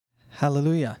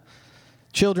Hallelujah.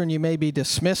 Children, you may be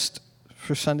dismissed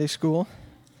for Sunday school.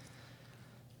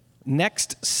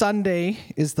 Next Sunday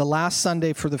is the last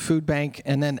Sunday for the food bank,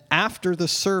 and then after the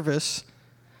service,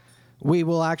 we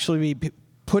will actually be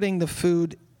putting the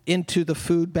food into the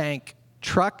food bank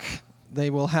truck. They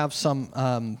will have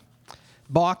some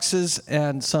boxes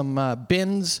and some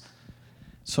bins.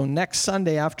 So next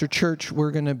Sunday after church,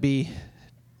 we're going to be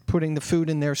putting the food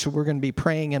in there, so we're going to be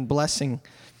praying a blessing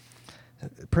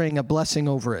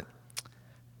over it.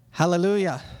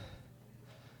 Hallelujah.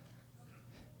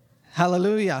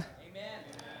 Hallelujah. Amen.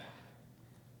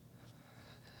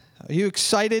 Are you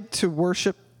excited to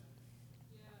worship?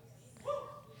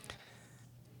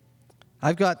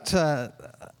 I've got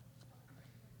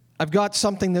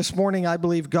something this morning. I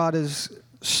believe God has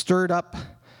stirred up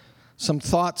some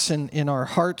thoughts in our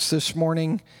hearts this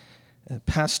morning.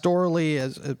 Pastorally,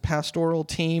 as a pastoral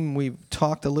team, we've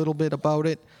talked a little bit about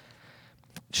it,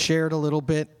 shared a little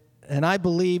bit. And I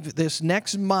believe this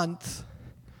next month,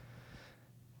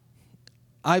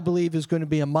 is going to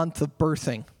be a month of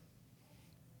birthing.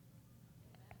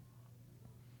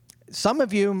 Some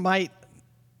of you might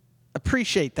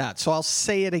appreciate that, so I'll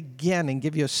say it again and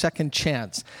give you a second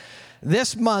chance.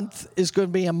 This month is going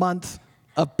to be a month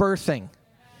of birthing.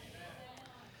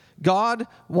 God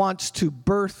wants to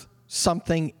birth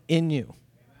something in you.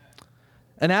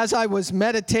 And as I was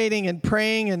meditating and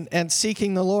praying and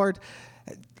seeking the Lord,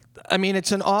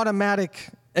 it's an automatic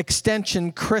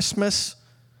extension. Christmas,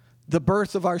 the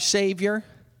birth of our Savior,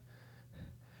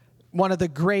 one of the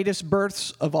greatest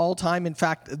births of all time. In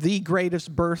fact, the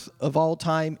greatest birth of all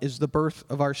time is the birth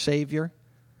of our Savior.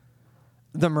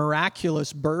 The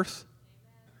miraculous birth,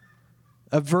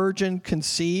 a virgin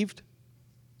conceived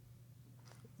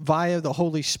via the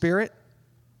Holy Spirit.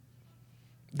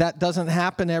 That doesn't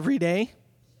happen every day.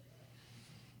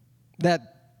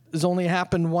 That has only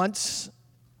happened once.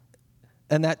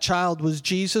 And that child was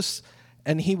Jesus,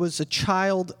 and he was a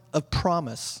child of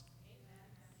promise.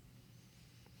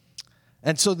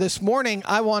 And so this morning,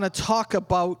 I want to talk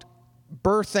about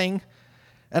birthing,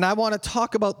 and I want to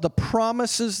talk about the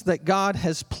promises that God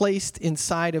has placed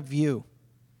inside of you.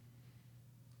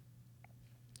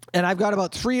 And I've got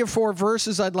about 3 or 4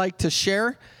 verses I'd like to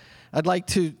share. I'd like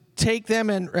to take them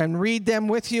and read them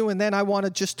with you, and then I want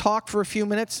to just talk for a few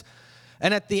minutes.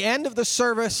 And at the end of the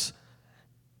service,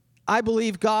 I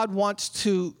believe God wants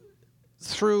to,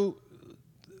 through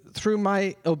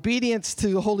my obedience to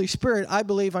the Holy Spirit, I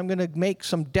believe I'm going to make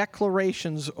some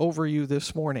declarations over you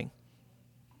this morning.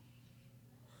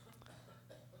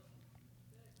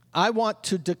 I want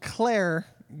to declare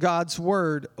God's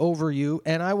word over you,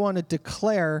 and I want to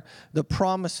declare the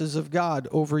promises of God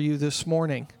over you this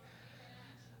morning.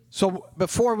 So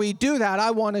before we do that,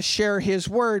 I want to share his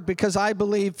word, because I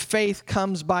believe faith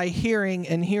comes by hearing,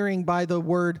 and hearing by the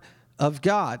word of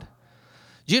God.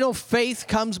 Do you know faith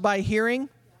comes by hearing?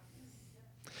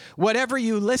 Whatever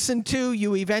you listen to,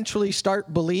 you eventually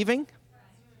start believing.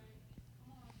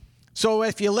 So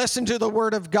if you listen to the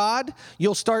word of God,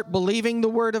 you'll start believing the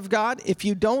word of God. If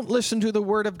you don't listen to the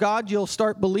word of God, you'll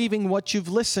start believing what you've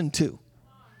listened to.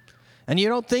 And you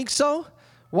don't think so?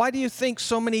 Why do you think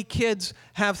so many kids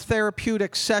have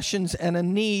therapeutic sessions and a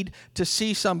need to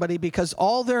see somebody? Because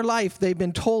all their life they've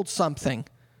been told something.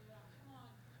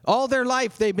 All their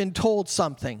life they've been told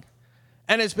something.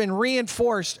 And it's been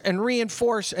reinforced and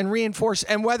reinforced and reinforced.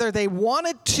 And whether they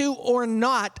wanted to or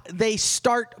not, they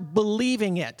start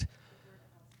believing it.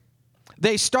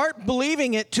 They start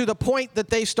believing it to the point that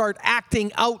they start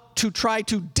acting out to try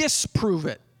to disprove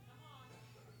it.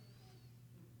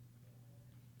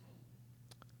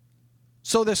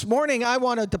 So this morning, I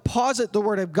want to deposit the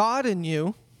word of God in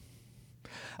you.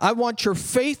 I want your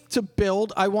faith to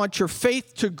build. I want your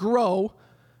faith to grow.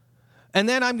 And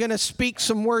then I'm going to speak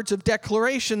some words of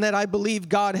declaration that I believe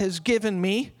God has given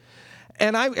me.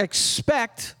 And I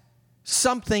expect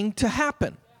something to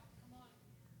happen.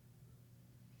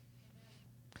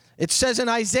 It says in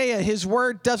Isaiah, his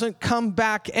word doesn't come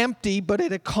back empty, but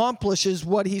it accomplishes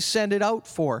what he sent it out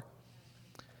for.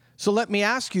 So let me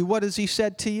ask you, what has he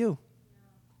said to you?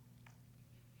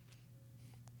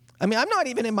 I'm not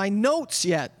even in my notes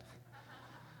yet.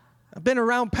 I've been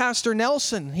around Pastor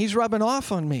Nelson. He's rubbing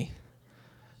off on me.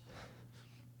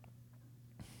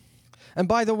 And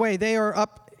by the way, they are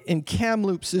up in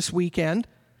Kamloops this weekend.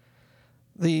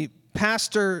 The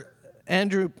pastor,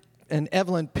 Andrew and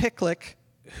Evelyn Picklick,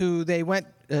 who they went,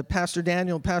 Pastor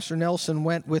Daniel and Pastor Nelson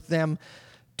went with them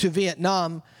to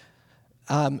Vietnam.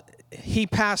 He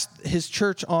passed his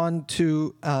church on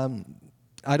to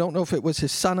I don't know if it was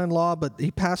his son-in-law, but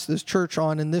he passed this church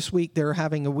on, and this week they're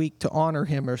having a week to honor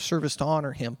him, or service to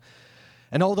honor him.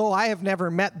 And although I have never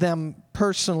met them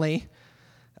personally,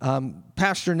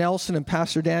 Pastor Nelson and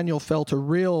Pastor Daniel felt a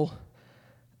real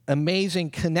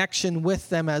amazing connection with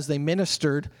them as they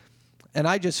ministered. And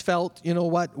I just felt, you know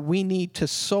what, we need to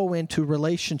sow into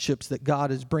relationships that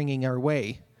God is bringing our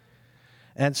way.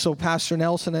 And so Pastor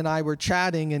Nelson and I were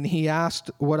chatting, and he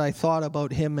asked what I thought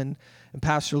about him and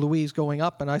Pastor Louise going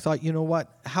up. And I thought, you know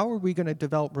what, how are we going to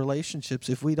develop relationships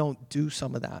if we don't do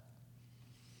some of that?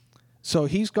 So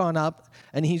he's gone up,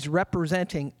 and he's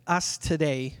representing us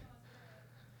today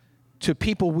to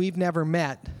people we've never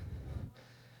met,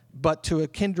 but to a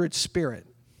kindred spirit.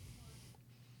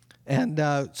 And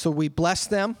so we bless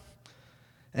them,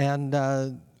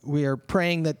 and we are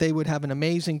praying that they would have an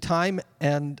amazing time,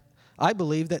 and I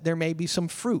believe that there may be some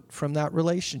fruit from that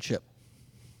relationship.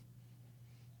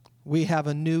 We have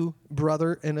a new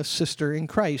brother and a sister in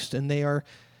Christ, and they are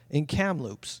in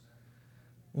Kamloops.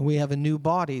 And we have a new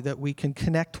body that we can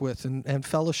connect with and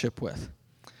fellowship with.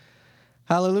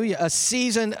 Hallelujah. A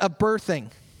season of birthing.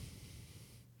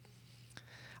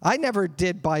 I never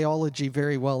did biology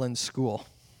very well in school.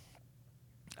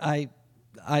 I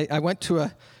went to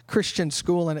a Christian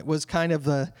school, and it was kind of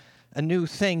a new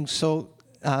thing. So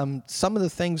some of the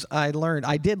things I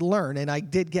did learn, and I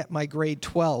did get my grade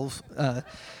 12.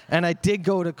 And I did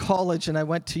go to college, and I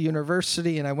went to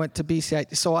university, and I went to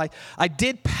BC. So I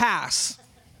did pass.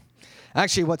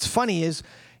 Actually, what's funny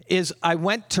is I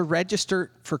went to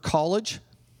register for college,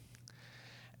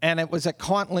 and it was at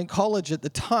Kwantlen College at the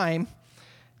time,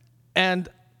 and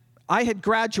I had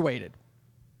graduated.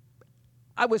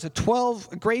 I was a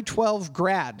grade 12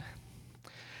 grad.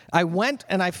 I went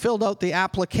and I filled out the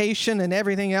application and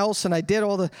everything else, and I did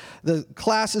all the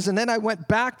classes, and then I went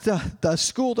back to the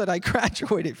school that I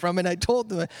graduated from, and I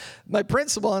told my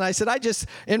principal, and I said, I just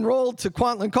enrolled to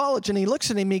Kwantlen College, and he looks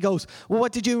at me and he goes, well,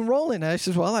 what did you enroll in? And I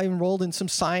said, well, I enrolled in some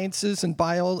sciences and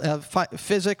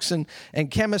physics and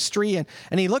chemistry,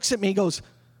 and he looks at me and goes,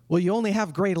 well, you only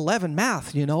have grade 11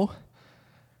 math, you know?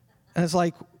 And it's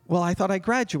like, well, I thought I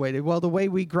graduated. Well, the way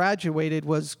we graduated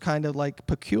was kind of like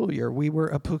peculiar. We were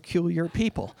a peculiar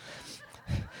people.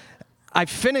 I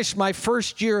finished my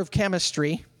first year of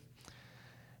chemistry,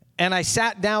 and I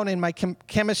sat down in my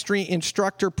chemistry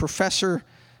instructor professor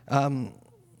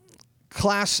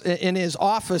class in his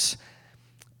office.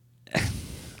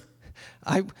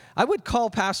 I would call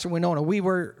Pastor Winona. We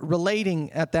were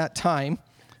relating at that time.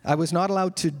 I was not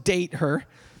allowed to date her.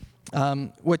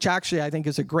 Which actually I think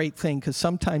is a great thing, because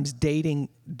sometimes dating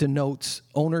denotes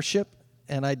ownership,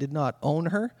 and I did not own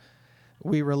her.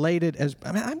 We related as,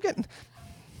 I'm getting,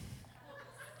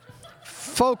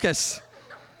 focus,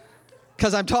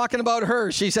 because I'm talking about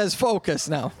her. She says focus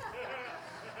now.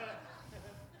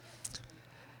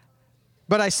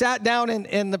 But I sat down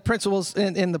in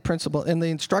the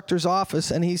instructor's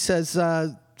office, and he says,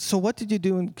 so what did you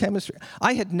do in chemistry?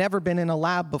 I had never been in a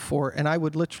lab before, and I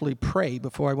would literally pray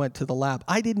before I went to the lab.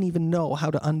 I didn't even know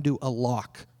how to undo a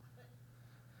lock.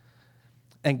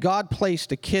 And God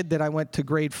placed a kid that I went to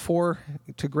grade 4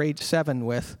 to grade 7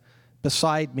 with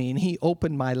beside me, and he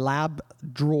opened my lab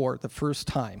drawer the first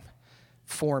time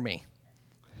for me.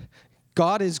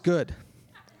 God is good.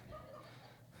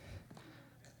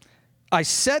 I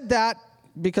said that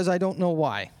because I don't know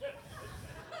why.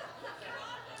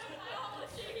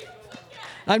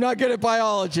 I'm not good at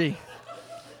biology.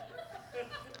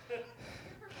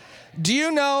 Do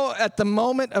you know at the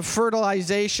moment of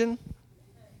fertilization,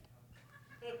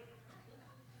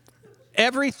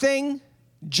 everything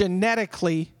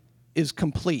genetically is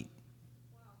complete?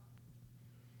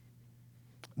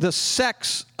 The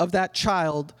sex of that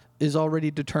child is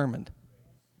already determined.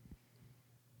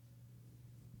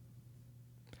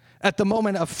 At the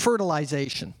moment of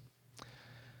fertilization.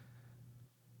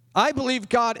 I believe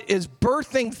God is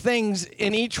birthing things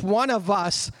in each one of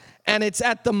us, and it's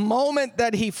at the moment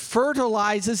that he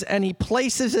fertilizes and he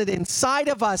places it inside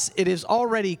of us, it is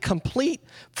already complete,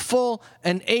 full,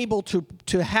 and able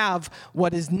to have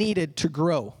what is needed to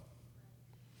grow.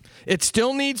 It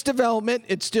still needs development,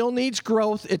 it still needs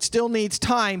growth, it still needs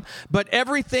time, but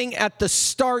everything at the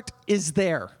start is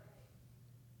there.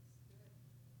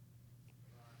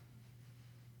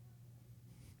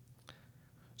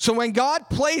 So when God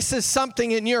places something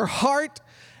in your heart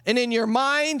and in your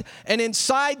mind and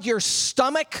inside your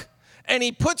stomach, and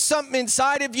he puts something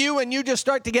inside of you and you just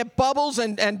start to get bubbles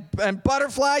and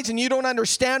butterflies and you don't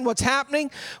understand what's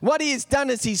happening, what he has done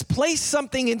is he's placed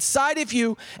something inside of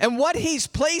you, and what he's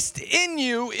placed in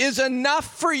you is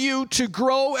enough for you to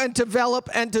grow and develop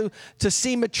and to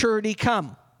see maturity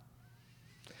come.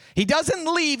 He doesn't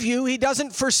leave you. He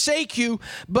doesn't forsake you.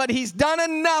 But he's done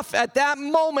enough at that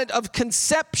moment of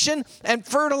conception and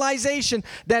fertilization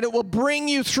that it will bring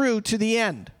you through to the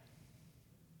end.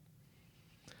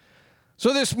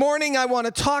 So this morning I want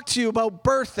to talk to you about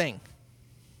birthing.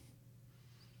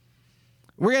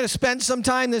 We're going to spend some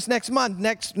time this next month.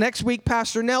 Next week,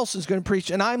 Pastor Nelson's going to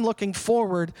preach, and I'm looking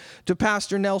forward to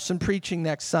Pastor Nelson preaching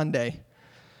next Sunday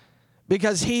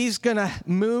because he's going to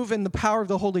move in the power of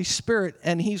the Holy Spirit,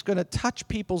 and he's going to touch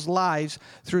people's lives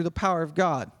through the power of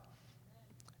God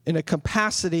in a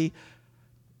capacity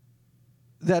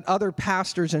that other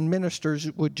pastors and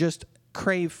ministers would just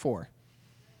crave for.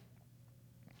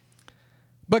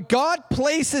 But God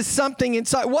places something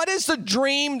inside. What is the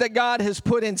dream that God has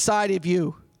put inside of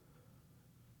you?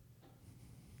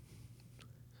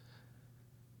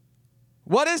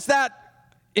 What is that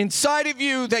inside of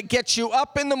you that gets you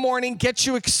up in the morning, gets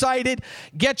you excited,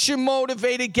 gets you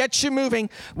motivated, gets you moving?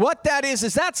 What that is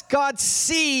that's God's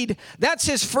seed. That's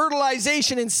his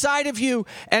fertilization inside of you.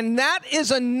 And that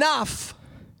is enough.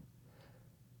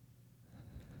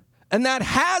 And that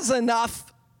has enough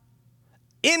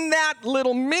in that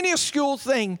little minuscule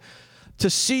thing to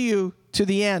see you to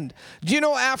the end. Do you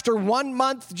know after 1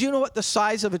 month, do you know what the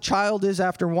size of a child is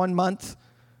after 1 month?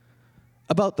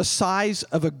 About the size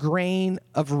of a grain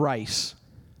of rice.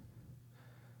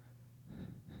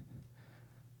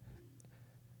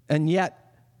 And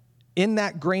yet, in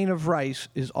that grain of rice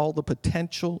is all the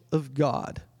potential of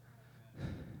God.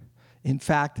 In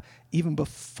fact, even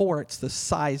before it's the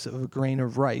size of a grain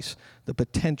of rice, the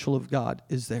potential of God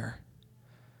is there.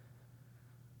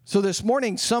 So this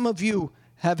morning, some of you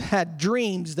have had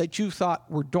dreams that you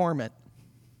thought were dormant.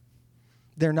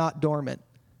 They're not dormant.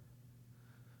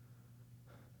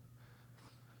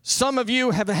 Some of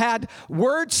you have had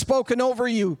words spoken over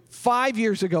you 5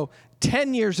 years ago,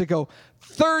 10 years ago,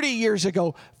 30 years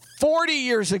ago, 40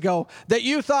 years ago that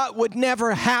you thought would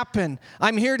never happen.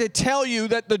 I'm here to tell you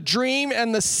that the dream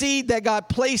and the seed that God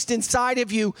placed inside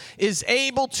of you is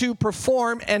able to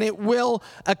perform, and it will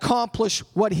accomplish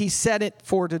what he set it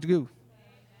for to do.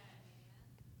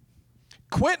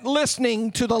 Quit listening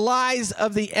to the lies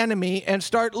of the enemy and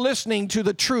start listening to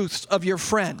the truths of your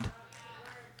friend.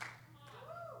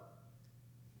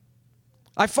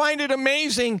 I find it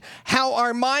amazing how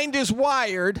our mind is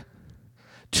wired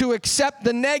to accept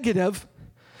the negative,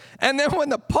 and then when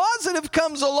the positive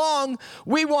comes along,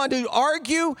 we want to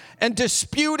argue and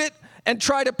dispute it and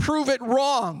try to prove it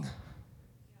wrong.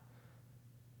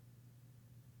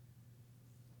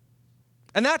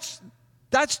 And that's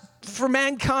for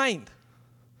mankind.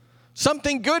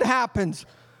 Something good happens.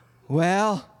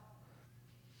 Well,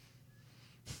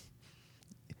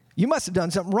 you must have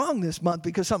done something wrong this month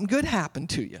because something good happened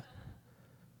to you.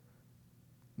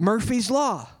 Murphy's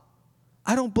Law.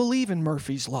 I don't believe in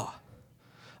Murphy's Law.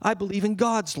 I believe in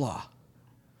God's law.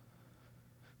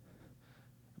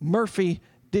 Murphy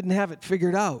didn't have it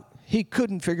figured out. He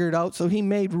couldn't figure it out, so he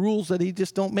made rules that he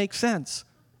just don't make sense.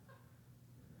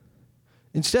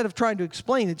 Instead of trying to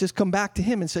explain it, just come back to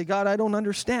him and say, God, I don't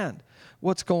understand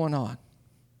what's going on.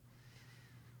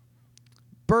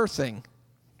 Birthing.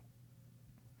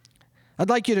 I'd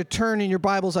like you to turn in your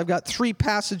Bibles. I've got 3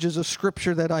 passages of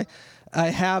Scripture that I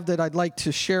have that I'd like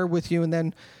to share with you, and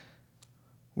then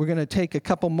we're going to take a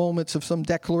couple moments of some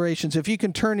declarations. If you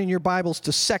can turn in your Bibles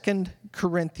to 2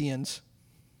 Corinthians.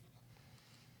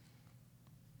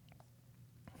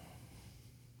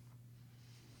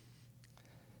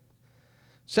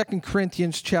 2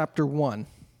 Corinthians chapter 1.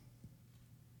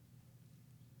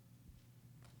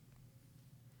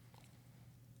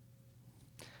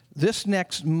 This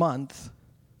next month,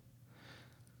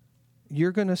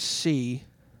 you're going to see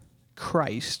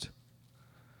Christ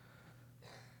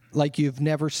like you've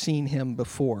never seen him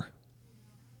before.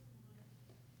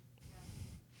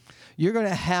 You're going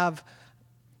to have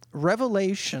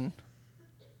revelation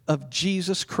of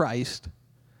Jesus Christ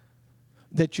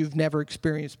that you've never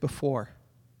experienced before.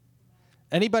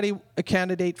 Anybody a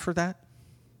candidate for that?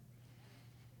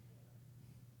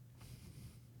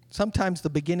 Sometimes the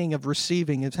beginning of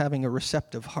receiving is having a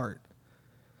receptive heart.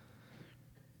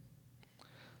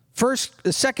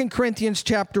 2 Corinthians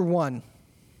chapter 1.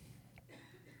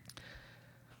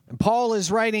 And Paul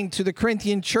is writing to the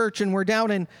Corinthian church, and we're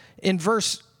down in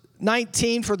verse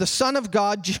 19. For the Son of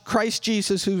God, Christ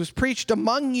Jesus, who was preached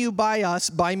among you by us,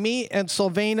 by me and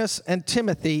Silvanus and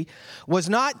Timothy, was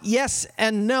not yes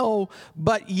and no,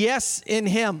 but yes in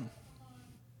him.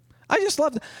 I just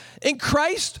love that. In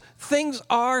Christ, things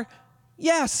are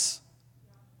yes.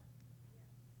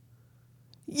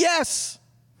 Yes.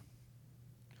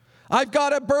 I've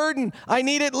got a burden. I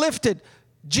need it lifted.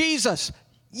 Jesus,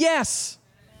 yes.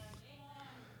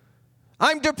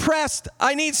 I'm depressed.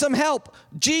 I need some help.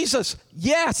 Jesus,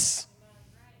 yes.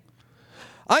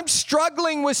 I'm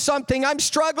struggling with something. I'm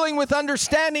struggling with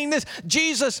understanding this.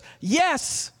 Jesus,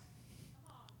 yes.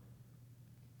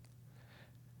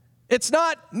 It's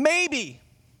not maybe.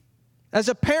 As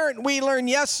a parent, we learn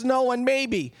yes, no, and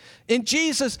maybe. In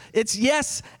Jesus, it's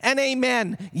yes and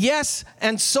amen. Yes,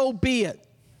 and so be it.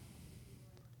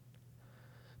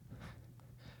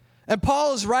 And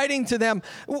Paul is writing to them,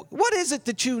 what is it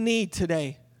that you need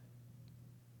today?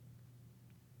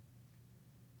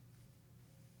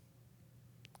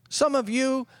 Some of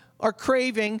you are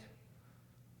craving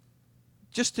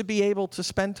just to be able to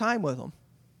spend time with Him.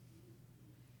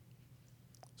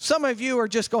 Some of you are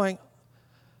just going,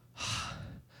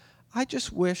 I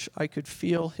just wish I could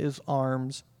feel His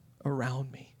arms around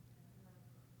me.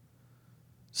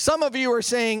 Some of you are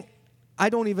saying, I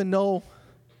don't even know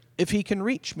if He can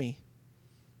reach me.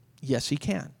 Yes, He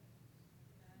can.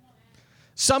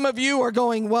 Some of you are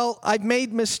going, well, I've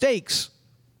made mistakes.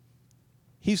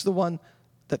 He's the one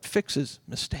that fixes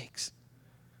mistakes.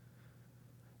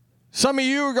 Some of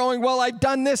you are going, well, I've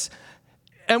done this.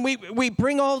 And we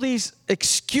bring all these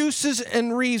excuses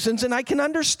and reasons, and I can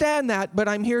understand that, but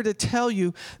I'm here to tell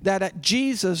you that at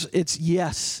Jesus, it's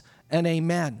yes and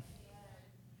amen.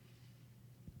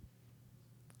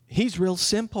 He's real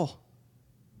simple.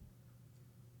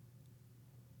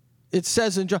 It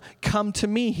says in John, come to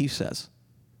me, He says.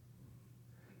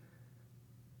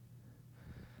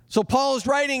 So Paul is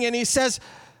writing, and he says,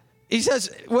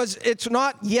 it's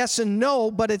not yes and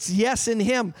no, but it's yes in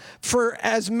Him. For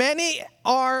as many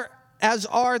as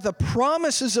are the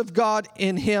promises of God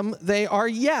in Him, they are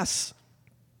yes.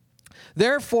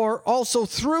 Therefore, also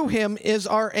through Him is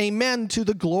our amen to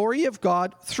the glory of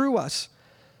God through us.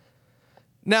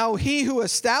 Now He who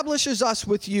establishes us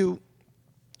with you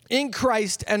in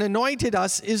Christ and anointed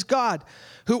us is God,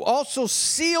 who also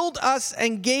sealed us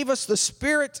and gave us the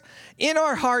Spirit in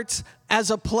our hearts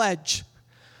as a pledge.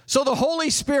 So the Holy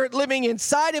Spirit living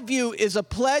inside of you is a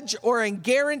pledge or a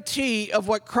guarantee of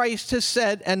what Christ has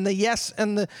said and the yes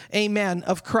and the amen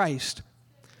of Christ.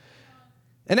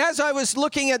 And as I was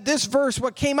looking at this verse,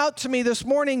 what came out to me this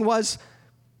morning was,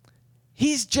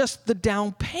 He's just the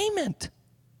down payment.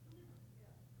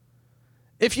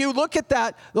 If you look at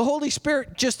that, the Holy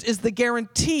Spirit just is the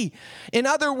guarantee. In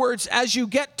other words, as you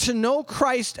get to know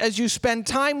Christ, as you spend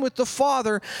time with the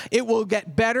Father, it will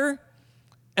get better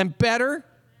and better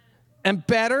and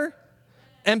better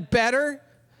and better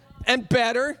and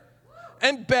better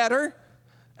and better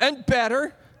and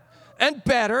better and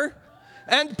better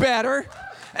and better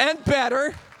and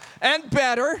better and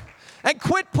better. And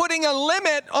quit putting a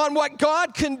limit on what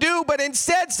God can do, but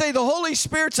instead say the Holy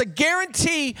Spirit's a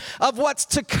guarantee of what's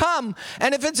to come.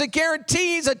 And if it's a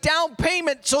guarantee, it's a down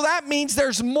payment, so that means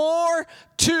there's more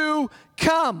to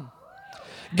come.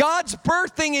 God's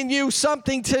birthing in you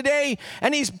something today,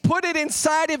 and He's put it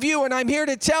inside of you, and I'm here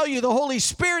to tell you the Holy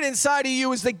Spirit inside of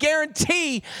you is the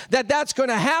guarantee that that's going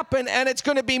to happen, and it's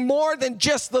going to be more than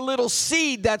just the little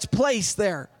seed that's placed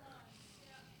there.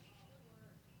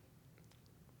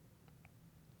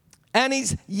 And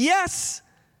He's yes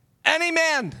and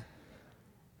amen.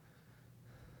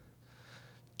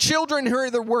 Children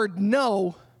hear the word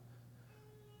no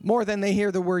more than they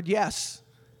hear the word yes.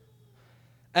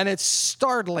 And it's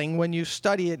startling when you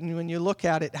study it and when you look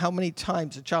at it, how many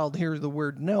times a child hears the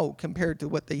word no compared to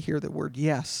what they hear the word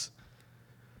yes.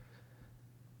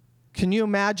 Can you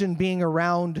imagine being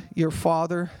around your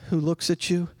father who looks at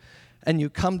you and you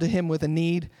come to him with a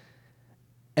need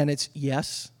and it's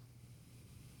yes?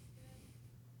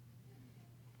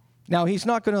 Now, He's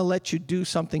not going to let you do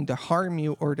something to harm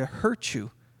you or to hurt you,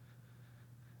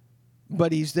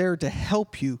 but He's there to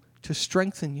help you, to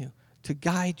strengthen you, to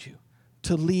guide you,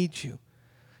 to lead you.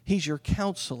 He's your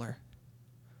counselor.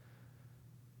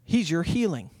 He's your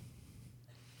healing.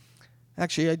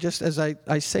 Actually, as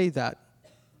I say that,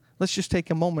 let's just take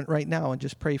a moment right now and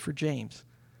just pray for James,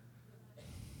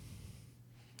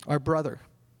 our brother.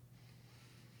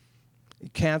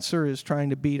 Cancer is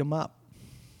trying to beat him up.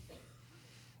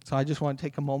 So I just want to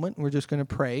take a moment, and we're just going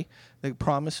to pray. The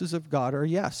promises of God are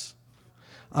yes.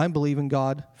 I'm believing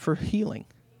God for healing.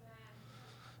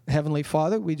 Heavenly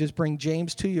Father, we just bring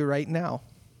James to you right now,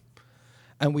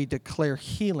 and we declare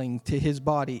healing to his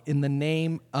body in the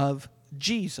name of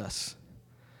Jesus.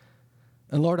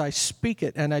 And Lord, I speak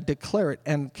it and I declare it.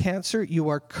 And cancer, you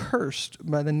are cursed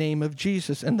by the name of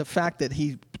Jesus and the fact that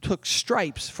He took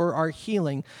stripes for our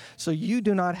healing. So you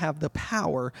do not have the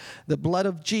power. The blood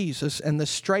of Jesus and the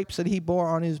stripes that He bore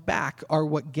on His back are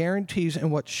what guarantees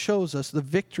and what shows us the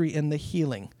victory and the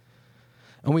healing.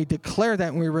 And we declare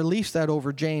that and we release that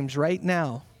over James right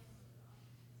now.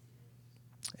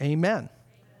 Amen.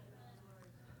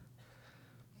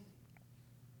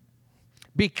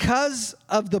 Because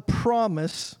of the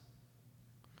promise,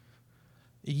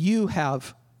 you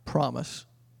have promise.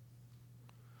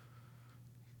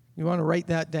 You want to write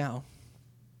that down.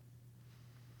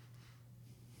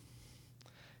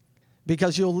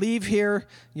 Because you'll leave here,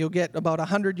 you'll get about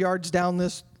 100 yards down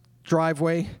this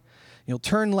driveway, you'll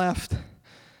turn left,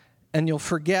 and you'll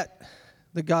forget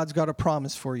that God's got a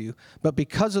promise for you. But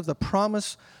because of the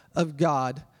promise of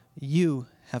God, you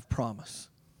have promise.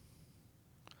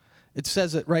 It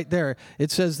says it right there.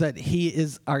 It says that He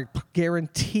is our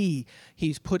guarantee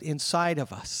He's put inside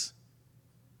of us.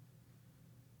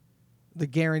 The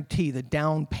guarantee, the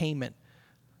down payment.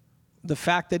 The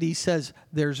fact that He says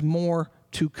there's more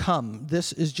to come.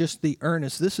 This is just the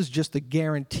earnest. This is just the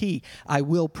guarantee. I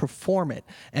will perform it,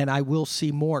 and I will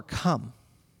see more come.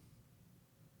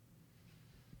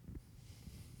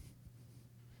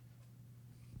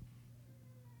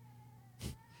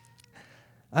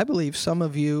 I believe some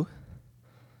of you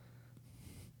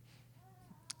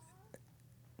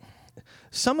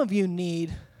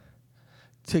need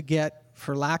to get,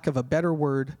 for lack of a better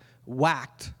word,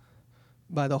 whacked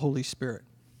by the Holy Spirit.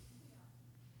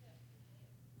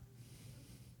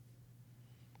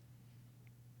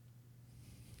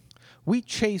 We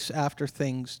chase after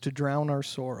things to drown our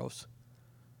sorrows.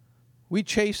 We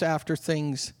chase after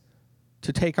things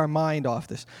to take our mind off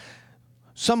this.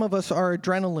 Some of us are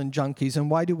adrenaline junkies,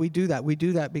 and why do we do that? We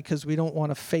do that because we don't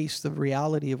want to face the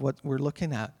reality of what we're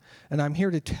looking at. And I'm here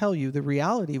to tell you the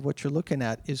reality of what you're looking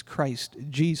at is Christ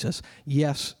Jesus.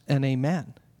 Yes and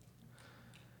amen.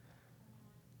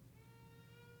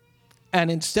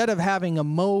 And instead of having a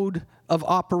mode of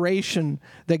operation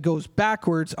that goes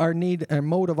backwards, our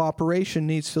mode of operation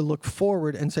needs to look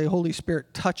forward and say, Holy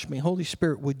Spirit, touch me. Holy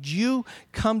Spirit, would you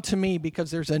come to me,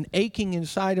 because there's an aching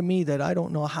inside of me that I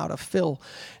don't know how to fill,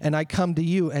 and I come to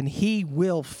you, and He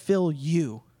will fill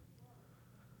you.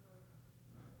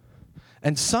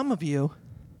 And some of you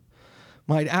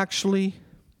might actually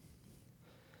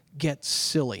get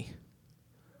silly.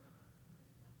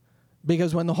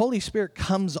 Because when the Holy Spirit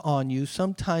comes on you,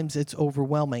 sometimes it's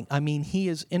overwhelming. I mean, He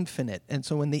is infinite. And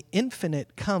so when the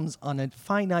infinite comes on a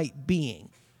finite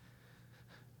being,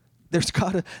 it's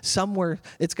got to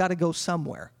go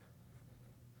somewhere.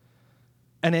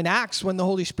 And in Acts, when the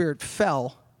Holy Spirit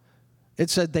fell, it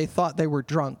said they thought they were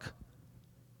drunk.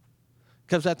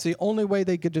 Because that's the only way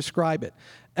they could describe it.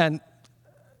 And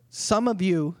some of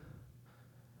you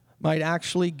might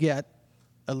actually get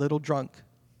a little drunk.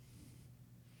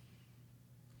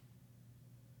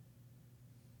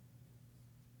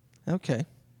 Okay.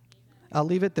 I'll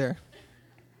leave it there.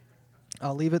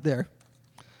 And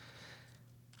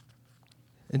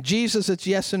Jesus, it's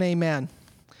yes and amen.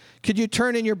 Could you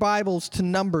turn in your Bibles to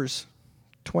Numbers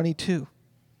 22?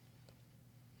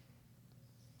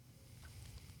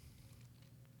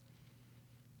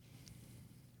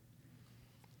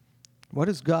 What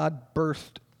has God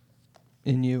birthed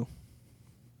in you?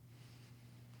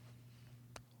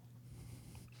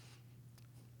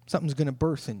 Something's going to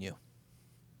birth in you.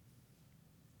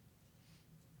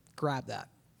 Grab that.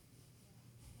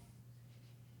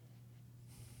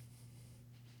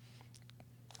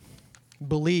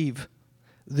 Believe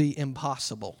the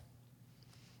impossible.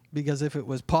 Because if it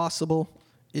was possible,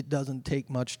 it doesn't take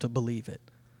much to believe it.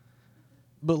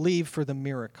 Believe for the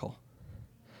miracle.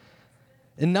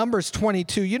 In Numbers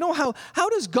 22, you know how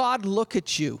does God look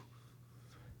at you?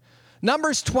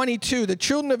 Numbers 22, the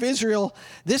children of Israel,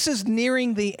 this is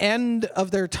nearing the end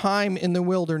of their time in the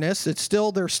wilderness.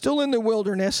 They're still in the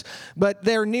wilderness, but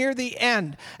they're near the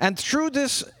end. And through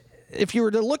this, if you were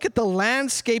to look at the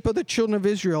landscape of the children of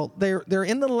Israel, they're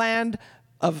in the land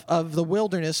of the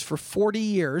wilderness for 40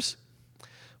 years.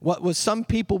 What was some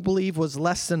people believe was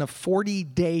less than a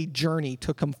 40-day journey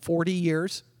took them 40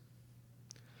 years.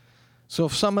 So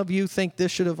if some of you think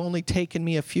this should have only taken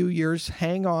me a few years,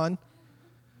 hang on.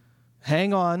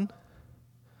 Hang on.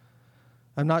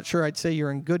 I'm not sure I'd say you're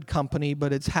in good company,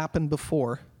 but it's happened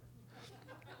before.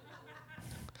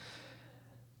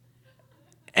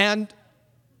 And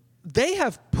they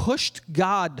have pushed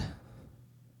God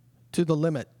to the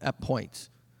limit at points.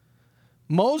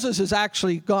 Moses has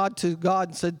actually gone to God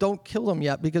and said, don't kill him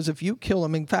yet, because if you kill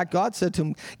him, in fact, God said to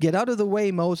him, get out of the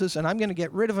way, Moses, and I'm going to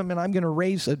get rid of him, and I'm going to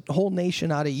raise a whole nation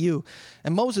out of you.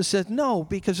 And Moses said, no,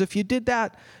 because if you did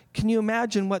that, can you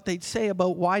imagine what they'd say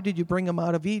about why did you bring them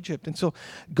out of Egypt? And so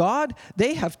God,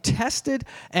 they have tested,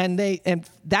 and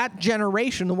that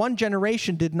generation, the one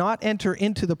generation, did not enter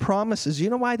into the promises. You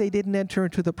know why they didn't enter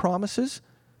into the promises?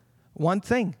 One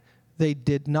thing, they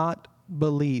did not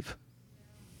believe.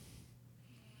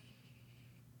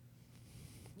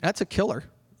 That's a killer,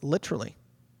 literally.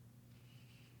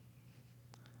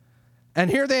 And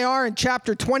here they are in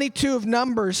chapter 22 of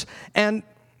Numbers, and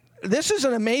this is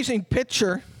an amazing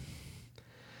picture.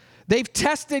 They've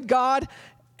tested God,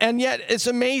 and yet it's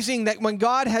amazing that when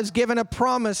God has given a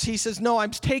promise, he says, no,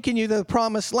 I'm taking you to the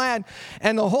promised land.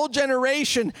 And the whole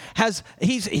generation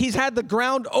he's had the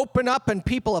ground open up, and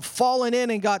people have fallen in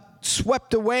and got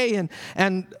swept away,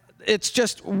 and it's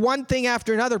just one thing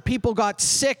after another. People got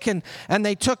sick, and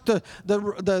they took the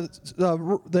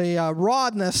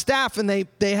rod and the staff, and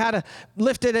they had to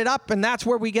lifted it up, and that's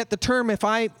where we get the term, if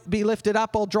I be lifted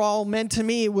up, I'll draw all men to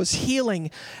me. It was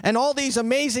healing and all these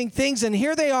amazing things. And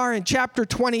here they are in chapter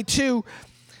 22,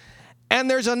 and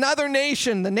there's another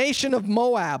nation, the nation of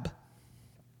Moab,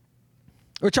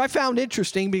 which I found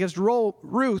interesting because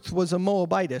Ruth was a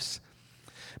Moabitess.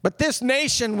 But this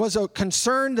nation was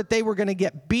concerned that they were going to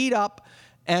get beat up.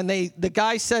 And the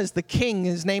guy says, the king,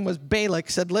 his name was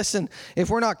Balak, said, listen, if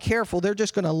we're not careful, they're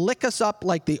just going to lick us up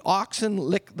like the oxen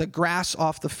lick the grass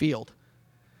off the field.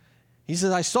 He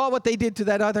says, I saw what they did to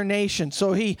that other nation.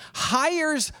 So he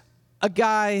hires a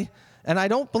guy, and I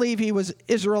don't believe he was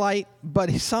Israelite,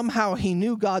 but somehow he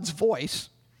knew God's voice.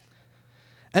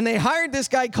 And they hired this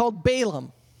guy called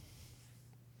Balaam.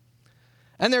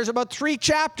 And there's about 3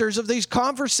 chapters of these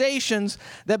conversations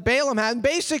that Balaam had. And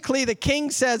basically, the king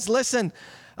says, listen,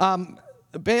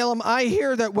 Balaam, I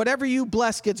hear that whatever you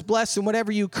bless gets blessed, and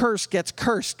whatever you curse gets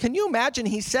cursed. Can you imagine?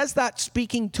 He says that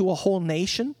speaking to a whole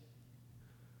nation.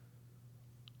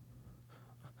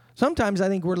 Sometimes I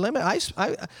think we're limited.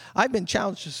 I've been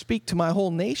challenged to speak to my whole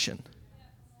nation.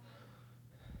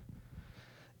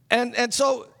 And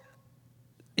so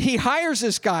he hires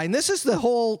this guy, and this is the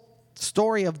whole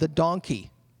story of the donkey.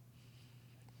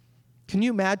 Can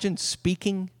you imagine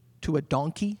speaking to a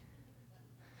donkey?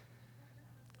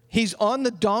 He's on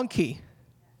the donkey,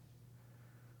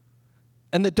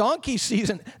 and the donkey sees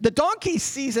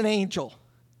an angel.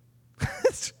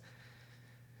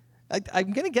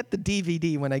 I'm going to get the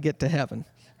DVD when I get to heaven.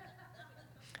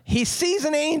 He sees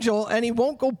an angel, and he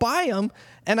won't go by him.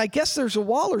 And I guess there's a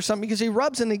wall or something, because he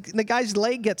rubs, and the guy's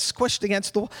leg gets squished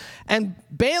against the wall. And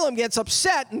Balaam gets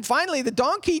upset, and finally the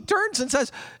donkey turns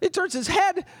his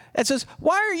head and says,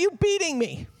 why are you beating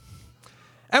me?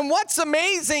 And what's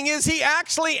amazing is he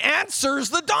actually answers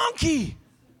the donkey.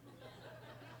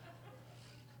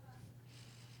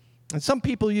 And some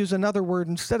people use another word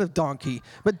instead of donkey,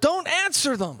 but don't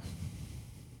answer them.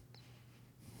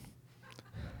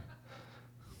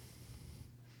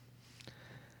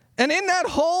 And in that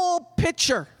whole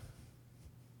picture,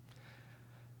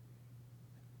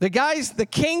 the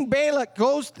king Balak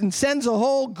goes and sends a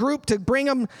whole group to bring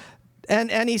him,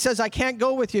 and he says, I can't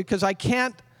go with you because I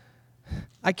can't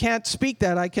speak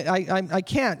that. I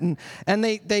can't. And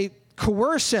they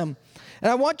coerce him. And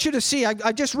I want you to see,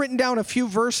 I've just written down a few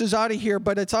verses out of here,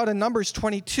 but it's out of Numbers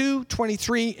 22,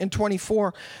 23, and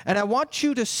 24. And I want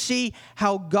you to see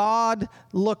how God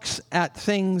looks at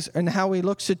things and how he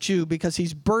looks at you, because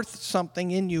he's birthed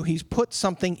something in you. He's put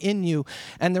something in you.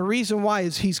 And the reason why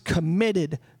is he's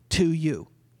committed to you.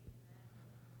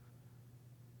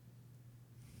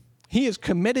 He is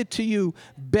committed to you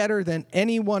better than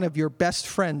any one of your best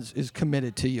friends is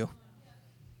committed to you.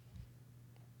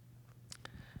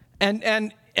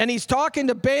 And he's talking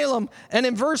to Balaam, and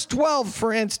in verse 12,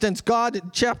 for instance, God,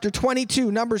 chapter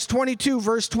 22, Numbers 22,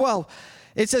 verse 12,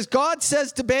 it says, God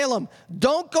says to Balaam,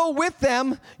 don't go with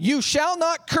them, you shall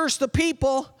not curse the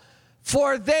people,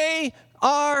 for they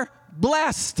are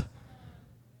blessed.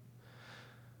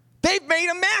 They've made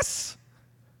a mess.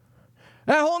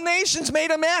 That whole nation's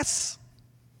made a mess.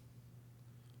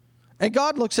 And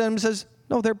God looks at him and says,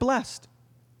 no, they're blessed.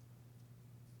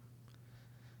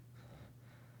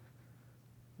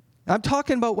 I'm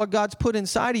talking about what God's put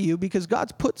inside of you, because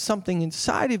God's put something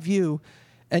inside of you,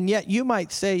 and yet you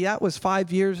might say, yeah, that was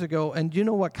 5 years ago, and do you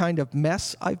know what kind of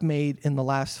mess I've made in the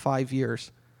last 5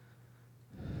 years?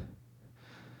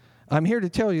 I'm here to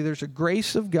tell you there's a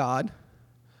grace of God.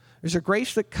 There's a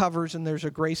grace that covers, and there's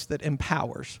a grace that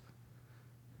empowers.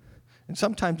 And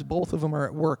sometimes both of them are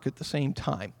at work at the same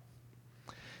time.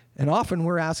 And often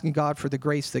we're asking God for the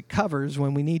grace that covers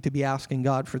when we need to be asking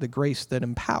God for the grace that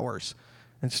empowers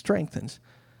and strengthens.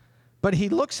 But he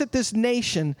looks at this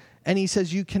nation and he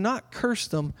says, you cannot curse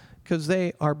them because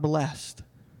they are blessed.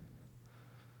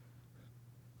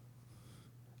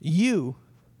 You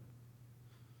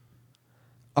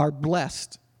are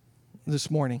blessed this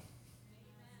morning.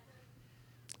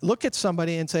 Look at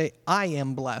somebody and say, I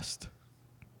am blessed.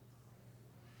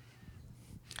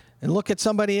 And look at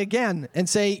somebody again and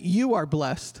say, you are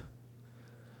blessed.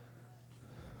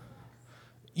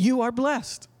 You are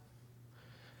blessed.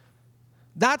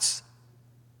 That's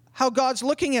how God's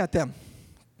looking at them.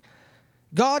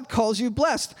 God calls you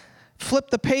blessed.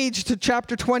 Flip the page to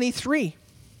chapter 23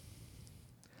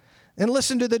 and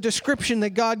listen to the description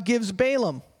that God gives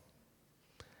Balaam.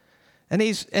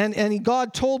 And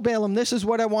God told Balaam, this is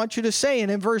what I want you to say. And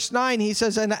in verse 9, he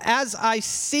says, and as I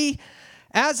see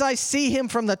him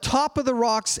from the top of the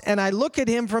rocks, and I look at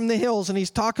him from the hills, and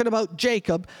he's talking about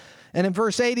Jacob. And in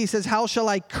verse 8, he says, how shall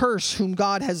I curse whom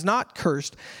God has not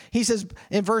cursed? He says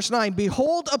in verse 9,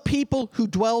 behold a people who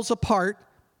dwells apart.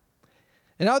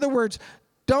 In other words,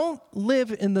 don't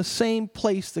live in the same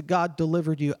place that God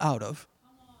delivered you out of.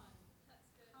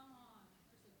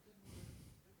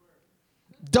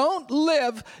 Don't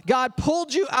live. God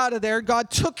pulled you out of there. God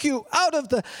took you out of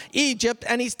the Egypt,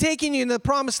 and he's taking you into the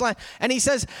promised land. And he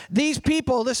says, these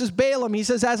people, this is Balaam, he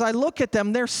says, as I look at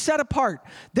them, they're set apart.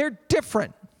 They're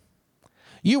different.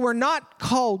 You were not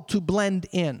called to blend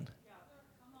in.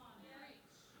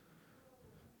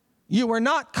 You were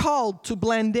not called to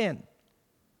blend in.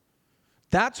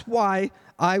 That's why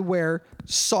I wear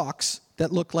socks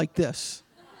that look like this.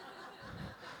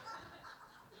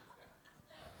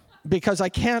 Because I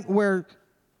can't wear,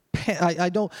 I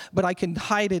don't, but I can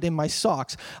hide it in my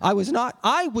socks. I was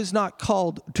not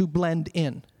called to blend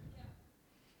in.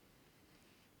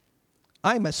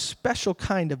 I'm a special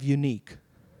kind of unique.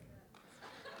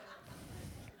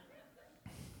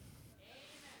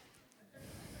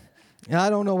 And I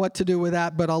don't know what to do with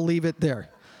that, but I'll leave it there.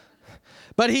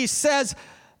 But he says,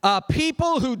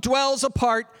 people who dwells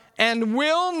apart and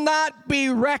will not be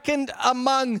reckoned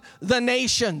among the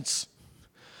nations.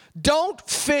 Don't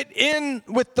fit in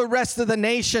with the rest of the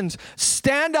nations.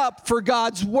 Stand up for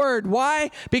God's word.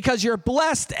 Why? Because you're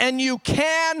blessed and you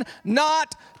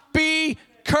cannot be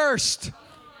cursed.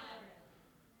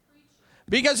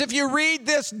 Because if you read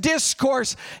this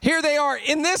discourse, here they are.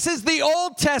 And this is the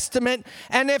Old Testament.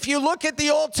 And if you look at the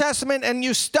Old Testament and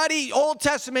you study Old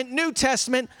Testament, New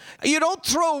Testament, you don't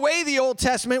throw away the Old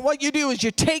Testament. What you do is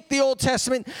you take the Old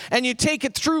Testament and you take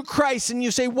it through Christ and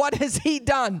you say, what has he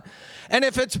done? And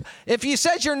if he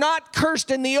says you're not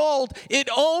cursed in the old, it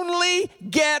only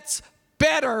gets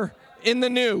better in the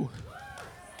new.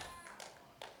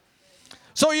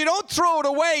 So you don't throw it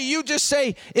away. You just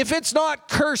say, if it's not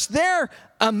cursed there,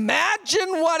 imagine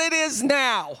what it is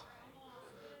now.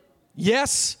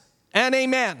 Yes and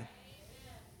amen.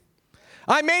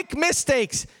 I make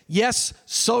mistakes. Yes,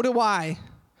 so do I.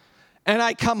 And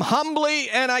I come humbly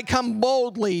and I come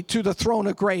boldly to the throne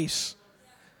of grace.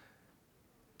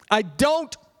 I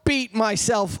don't beat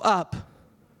myself up.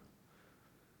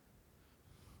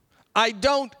 I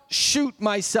don't shoot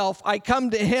myself. I come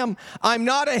to him. I'm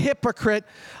not a hypocrite.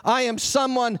 I am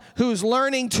someone who's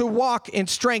learning to walk in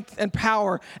strength and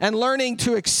power and learning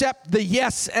to accept the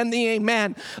yes and the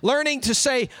amen. Learning to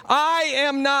say, I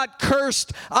am not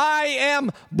cursed. I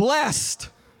am blessed.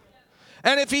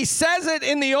 And if he says it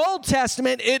in the Old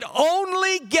Testament, it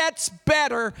only gets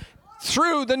better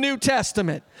through the New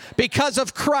Testament because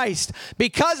of Christ,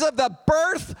 because of the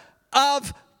birth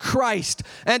of Christ.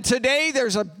 And today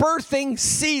there's a birthing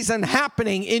season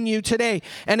happening in you today,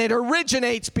 and it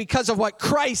originates because of what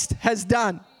Christ has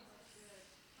done.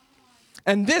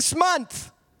 And this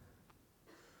month,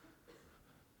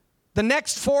 the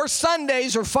next 4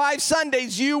 Sundays or 5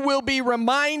 Sundays, you will be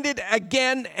reminded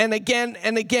again and again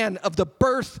and again of the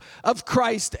birth of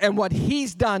Christ and what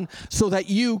he's done so that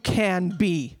you can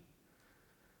be.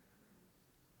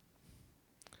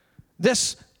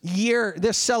 This year,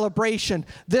 this celebration,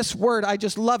 this word, I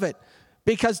just love it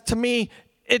because to me,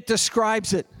 it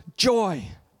describes it. Joy.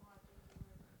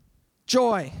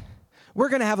 Joy. We're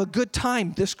going to have a good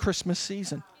time this Christmas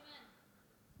season.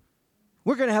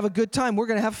 We're going to have a good time. We're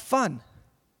going to have fun.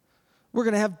 We're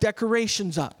going to have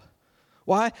decorations up.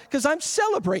 Why? Because I'm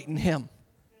celebrating him.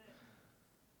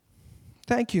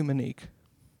 Thank you, Monique.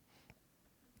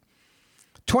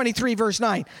 23 verse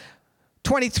 9.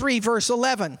 23 verse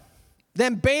 11.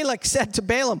 Then Balak said to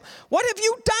Balaam, what have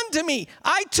you done to me?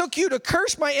 I took you to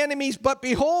curse my enemies, but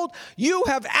behold, you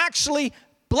have actually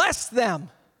blessed them.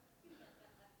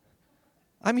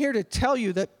 I'm here to tell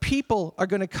you that people are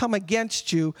going to come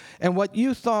against you, and what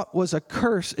you thought was a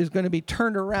curse is going to be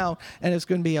turned around, and it's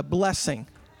going to be a blessing.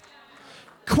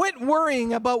 Quit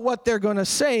worrying about what they're going to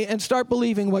say and start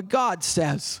believing what God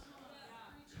says.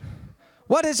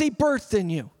 What has he birthed in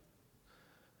you?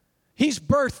 He's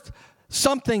birthed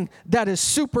something that is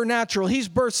supernatural. He's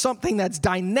birthed something that's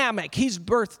dynamic. He's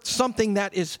birthed something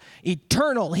that is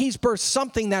eternal. He's birthed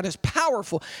something that is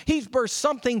powerful. He's birthed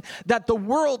something that the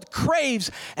world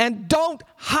craves. And don't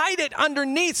hide it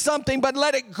underneath something, but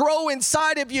let it grow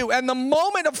inside of you. And the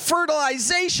moment of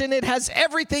fertilization, it has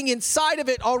everything inside of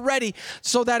it already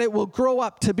so that it will grow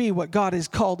up to be what God has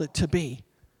called it to be.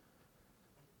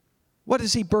 What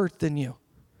has He birthed in you?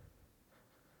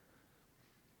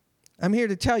 I'm here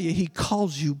to tell you, He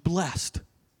calls you blessed.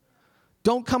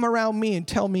 Don't come around me and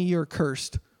tell me you're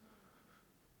cursed,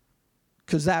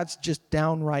 because that's just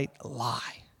downright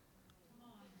lie.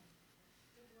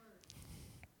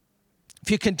 If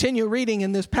you continue reading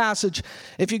in this passage,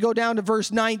 if you go down to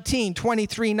verse 19,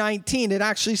 23:19, it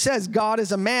actually says, God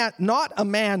is a man, not a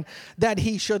man that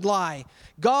He should lie.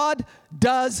 God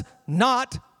does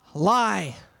not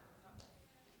lie.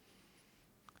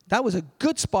 That was a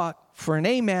good spot for an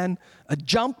amen, a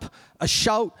jump, a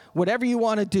shout, whatever you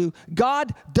want to do.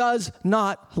 God does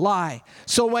not lie.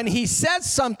 So when He says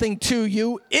something to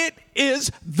you, it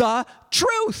is the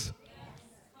truth.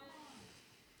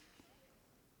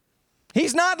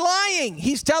 He's not lying.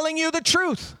 He's telling you the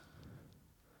truth.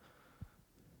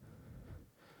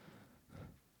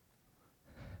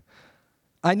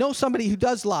 I know somebody who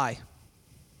does lie.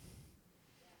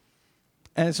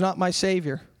 And it's not my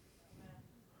Savior.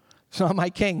 It's not my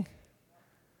King.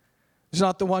 It's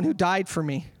not the one who died for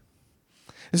me.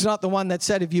 It's not the one that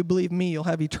said, if you believe me, you'll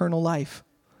have eternal life.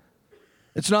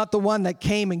 It's not the one that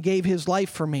came and gave His life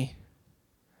for me.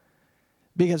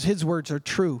 Because His words are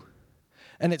true.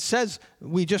 And it says,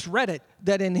 we just read it,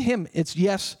 that in Him it's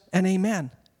yes and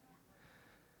amen.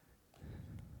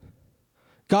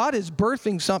 God is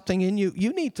birthing something in you.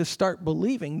 You need to start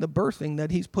believing the birthing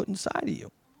that He's put inside of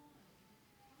you.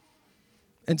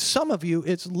 And some of you,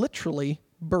 it's literally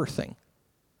birthing.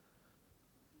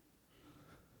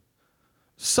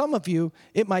 Some of you,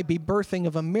 it might be birthing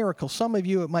of a miracle. Some of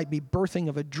you, it might be birthing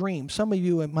of a dream. Some of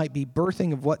you, it might be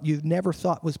birthing of what you never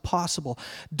thought was possible.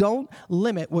 Don't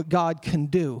limit what God can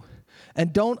do.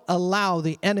 And don't allow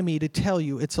the enemy to tell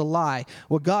you it's a lie.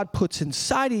 What God puts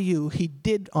inside of you, He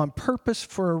did on purpose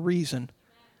for a reason.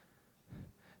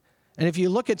 And if you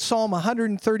look at Psalm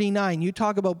 139, you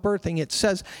talk about birthing, it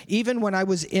says, even when I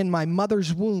was in my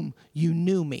mother's womb, you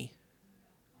knew me.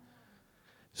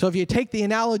 So if you take the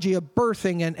analogy of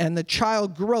birthing and the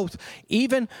child growth,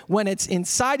 even when it's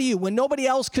inside of you, when nobody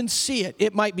else can see it,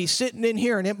 it might be sitting in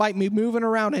here and it might be moving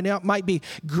around and it might be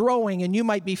growing and you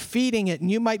might be feeding it and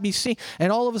you might be seeing,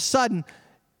 and all of a sudden,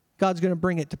 God's going to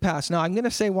bring it to pass. Now, I'm going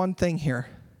to say one thing here.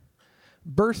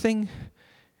 Birthing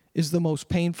is the most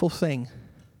painful thing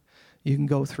you can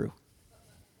go through.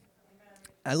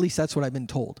 At least that's what I've been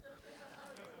told.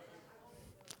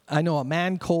 I know a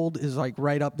man cold is like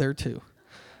right up there too.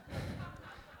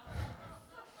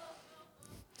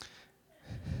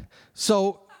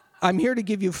 So I'm here to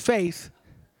give you faith,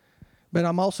 but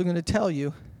I'm also going to tell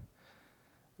you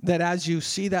that as you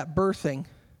see that birthing,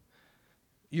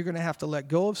 you're going to have to let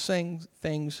go of saying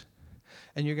things,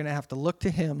 and you're going to have to look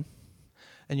to Him,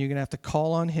 and you're going to have to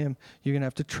call on Him. You're going to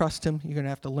have to trust Him. You're going to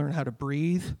have to learn how to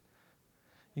breathe.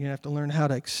 You're going to have to learn how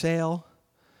to exhale.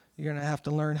 You're going to have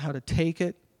to learn how to take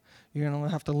it. You're going to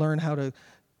have to learn how to,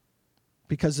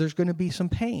 because there's going to be some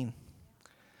pain.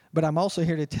 But I'm also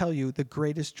here to tell you the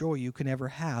greatest joy you can ever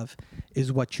have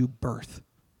is what you birth.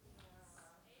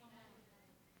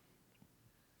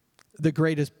 The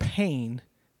greatest pain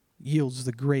yields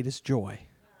the greatest joy.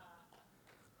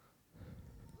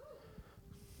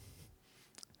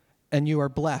 And you are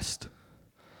blessed.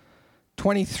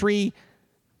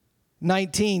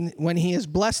 23:19, when He has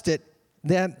blessed it,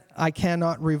 then I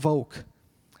cannot revoke.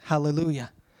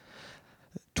 Hallelujah.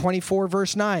 24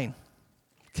 verse 9.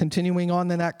 Continuing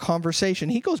on in that conversation,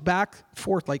 he goes back and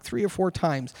forth like 3 or 4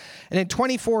 times. And in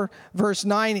 24 verse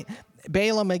 9,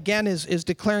 Balaam again is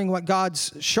declaring what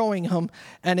God's showing him.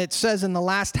 And it says in the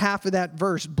last half of that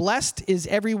verse, blessed is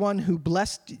everyone who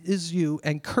blessed is you,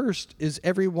 and cursed is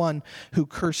everyone who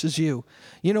curses you.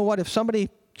 You know what? If somebody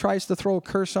tries to throw a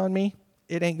curse on me,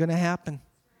 it ain't going to happen.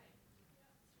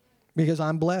 Because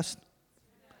I'm blessed.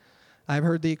 I've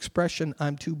heard the expression,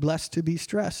 I'm too blessed to be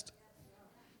stressed.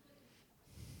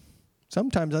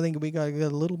 Sometimes I think we got to get a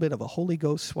little bit of a Holy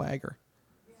Ghost swagger.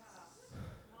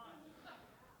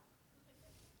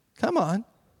 Come on.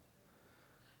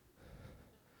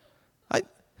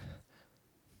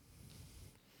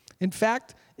 In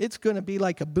fact, it's going to be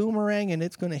like a boomerang and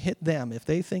it's going to hit them if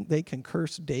they think they can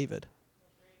curse David.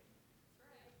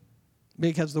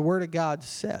 Because the Word of God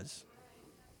says,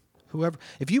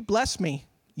 if you bless me,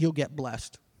 you'll get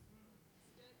blessed.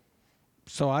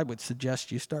 So I would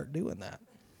suggest you start doing that.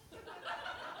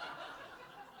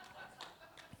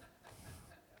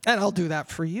 And I'll do that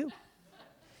for you.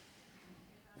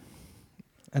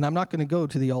 And I'm not going to go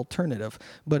to the alternative.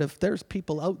 But if there's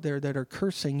people out there that are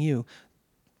cursing you,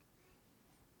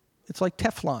 it's like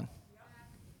Teflon.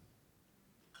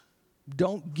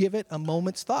 Don't give it a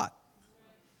moment's thought.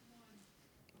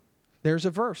 There's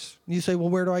a verse. You say, well,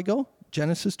 where do I go?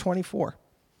 Genesis 24,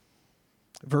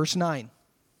 verse 9.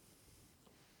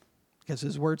 Because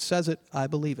his word says it, I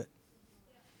believe it.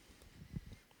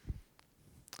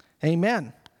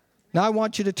 Amen. Now I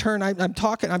want you to turn, I'm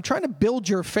trying to build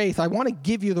your faith. I want to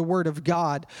give you the word of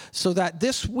God so that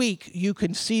this week you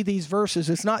can see these verses.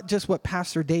 It's not just what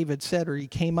Pastor David said or he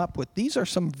came up with. These are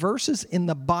some verses in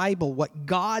the Bible, what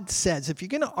God says. If you're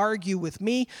going to argue with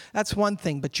me, that's one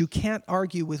thing, but you can't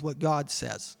argue with what God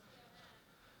says.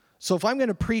 So if I'm going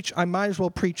to preach, I might as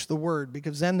well preach the word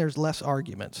because then there's less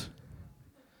arguments.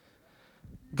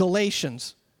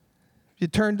 Galatians. You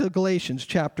turn to Galatians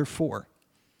chapter 4.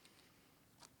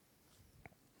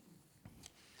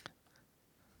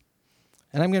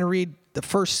 And I'm going to read the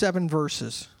first 7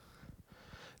 verses.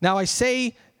 Now I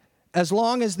say, as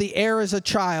long as the heir is a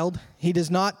child, he does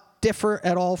not differ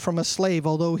at all from a slave,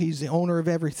 although he's the owner of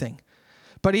everything.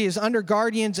 But he is under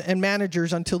guardians and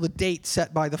managers until the date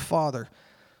set by the father.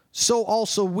 So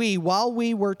also we, while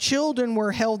we were children,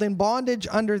 were held in bondage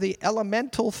under the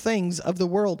elemental things of the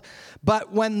world.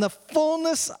 But when the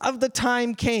fullness of the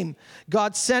time came,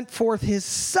 God sent forth his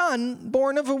Son,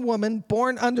 born of a woman,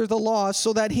 born under the law,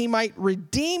 so that he might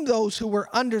redeem those who were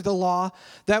under the law,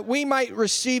 that we might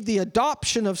receive the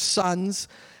adoption of sons.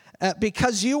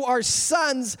 Because you are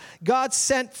sons, God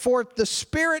sent forth the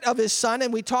Spirit of his Son.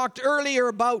 And we talked earlier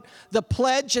about the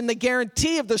pledge and the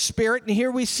guarantee of the Spirit. And here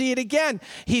we see it again.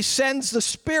 He sends the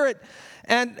Spirit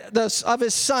of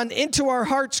his Son into our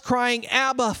hearts, crying,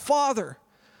 Abba, Father.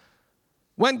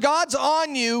 When God's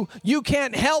on you, you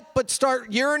can't help but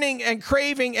start yearning and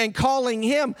craving and calling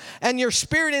him. And your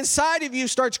spirit inside of you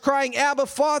starts crying, Abba,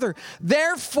 Father.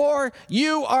 Therefore,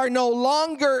 you are no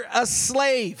longer a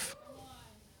slave,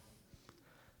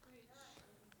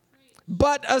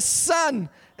 but a son.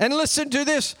 And listen to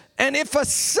this. And if a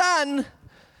son,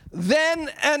 then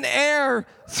an heir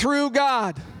through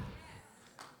God.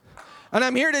 And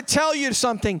I'm here to tell you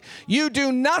something. You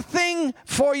do nothing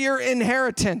for your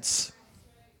inheritance.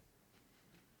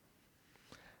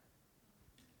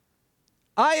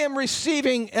 I am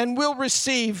receiving and will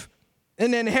receive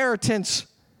an inheritance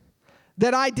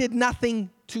that I did nothing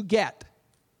to get.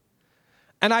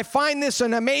 And I find this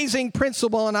an amazing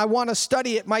principle, and I want to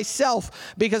study it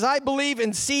myself because I believe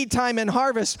in seed time and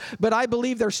harvest, but I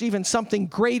believe there's even something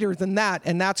greater than that,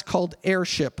 and that's called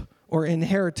heirship or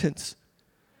inheritance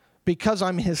because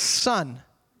I'm his son.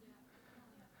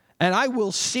 And I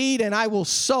will seed and I will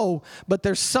sow, but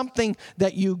there's something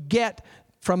that you get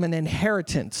from an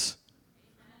inheritance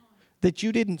that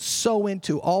you didn't sow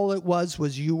into. All it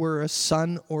was you were a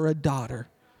son or a daughter.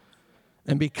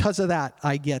 And because of that,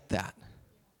 I get that.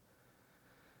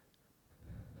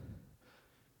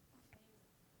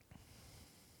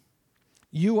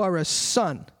 You are a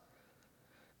son.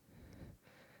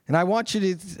 And I want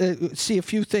you to see a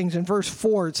few things. In verse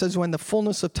 4, it says, when the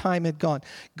fullness of time had gone.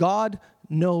 God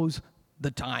knows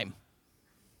the time.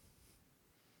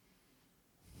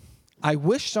 I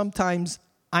wish sometimes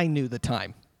I knew the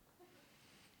time.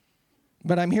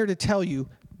 But I'm here to tell you,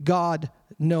 God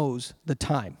knows the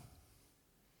time.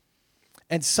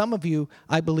 And some of you,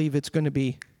 I believe it's going to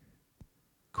be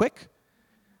quick.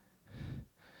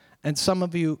 And some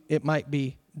of you, it might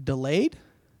be delayed.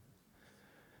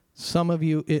 Some of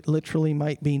you, it literally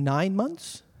might be 9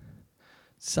 months.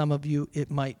 Some of you, it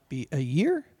might be a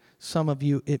year. Some of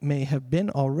you, it may have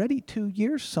been already 2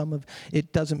 years.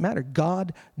 It doesn't matter.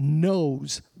 God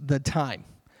knows the time.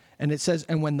 And it says,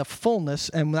 and when the fullness,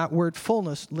 and that word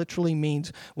fullness literally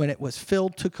means when it was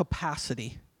filled to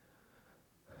capacity,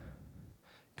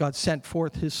 God sent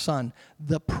forth his Son,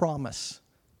 the promise.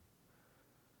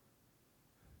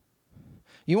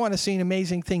 You want to see an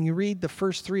amazing thing? You read the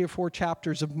first 3 or 4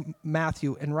 chapters of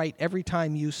Matthew and write every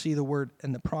time you see the word,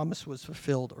 and the promise was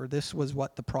fulfilled, or this was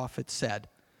what the prophet said.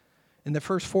 In the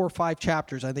first 4 or 5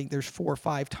 chapters, I think there's 4 or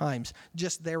 5 times,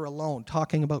 just there alone,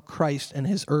 talking about Christ and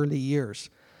his early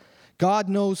years. God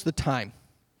knows the time.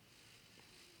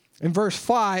 In verse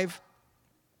 5,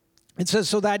 it says,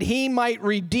 so that he might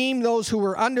redeem those who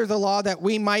were under the law, that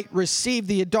we might receive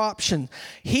the adoption.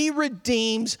 He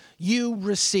redeems, you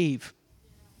receive.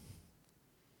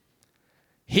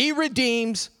 He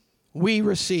redeems, we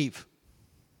receive.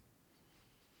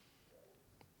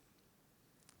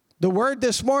 The word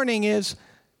this morning is,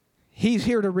 He's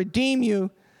here to redeem you,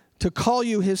 to call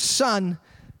you his son.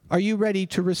 Are you ready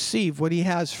to receive what he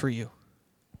has for you?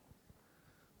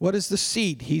 What is the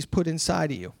seed he's put inside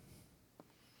of you?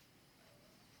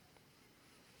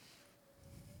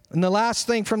 And the last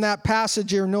thing from that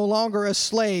passage, you're no longer a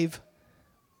slave,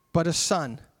 but a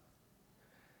son.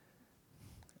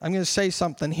 I'm going to say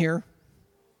something here.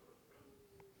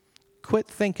 Quit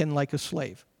thinking like a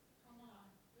slave.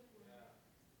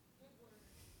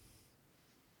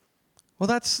 Well,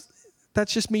 that's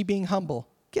just me being humble.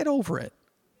 Get over it.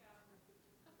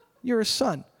 You're a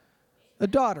son, a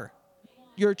daughter.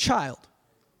 You're a child.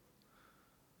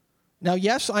 Now,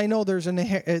 yes, I know there's a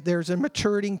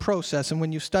maturating process, and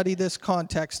when you study this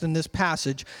context and this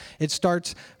passage, it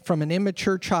starts from an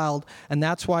immature child, and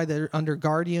that's why they're under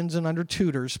guardians and under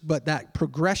tutors, but that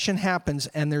progression happens,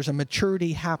 and there's a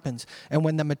maturity happens, and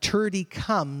when the maturity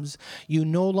comes, you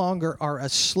no longer are a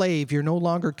slave. You're no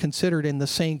longer considered in the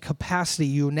same capacity.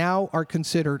 You now are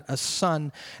considered a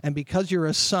son, and because you're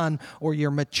a son or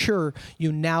you're mature,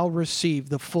 you now receive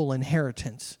the full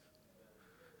inheritance.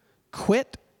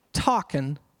 Quit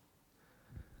talking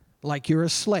like you're a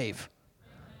slave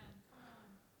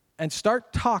and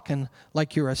start talking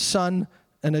like you're a son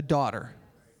and a daughter.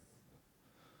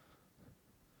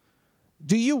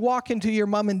 Do you walk into your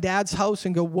mom and dad's house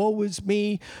and go, woe is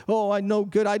me, oh, I'm no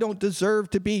good, I don't deserve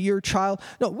to be your child?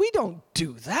 No, we don't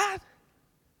do that.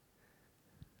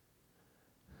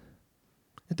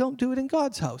 And don't do it in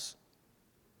God's house.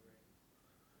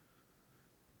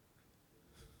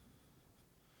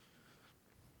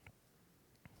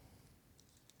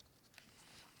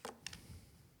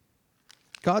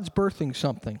 God's birthing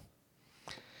something.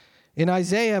 In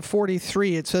Isaiah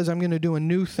 43, it says, I'm going to do a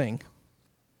new thing.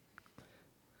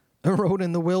 A road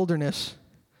in the wilderness.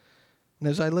 And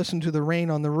as I listen to the rain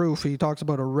on the roof, he talks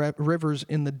about rivers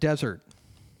in the desert.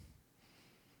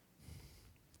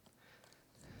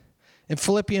 In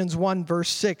Philippians 1, verse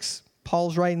 6,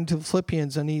 Paul's writing to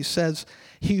Philippians, and he says,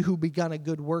 he who begun a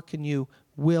good work in you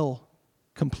will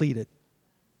complete it.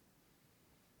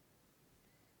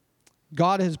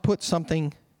 God has put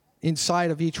something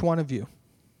inside of each one of you.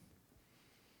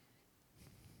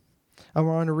 I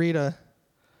want to read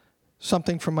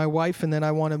something from my wife, and then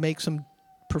I want to make some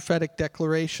prophetic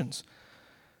declarations.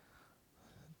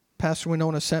 Pastor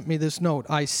Winona sent me this note.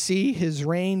 I see his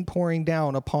rain pouring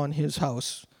down upon his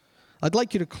house. I'd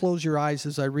like you to close your eyes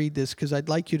as I read this, because I'd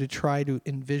like you to try to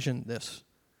envision this.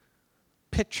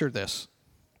 Picture this.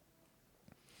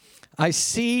 I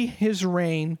see his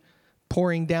rain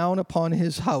pouring down upon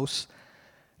his house.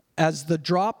 As the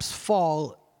drops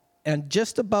fall and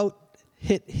just about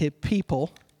hit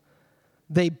people,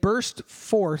 they burst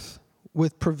forth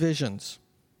with provisions.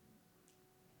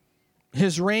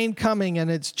 His rain coming, and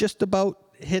it's just about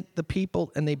hit the people,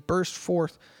 and they burst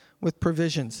forth with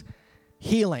provisions.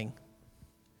 Healing.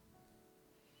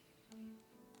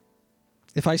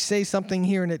 If I say something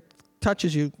here and it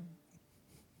touches you,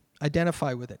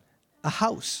 identify with it. A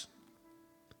house.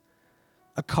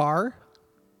 A car,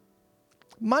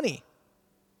 money,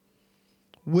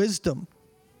 wisdom,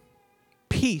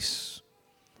 peace,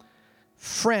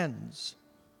 friends,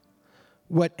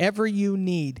 whatever you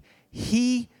need.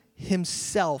 He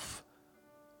himself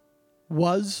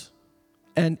was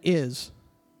and is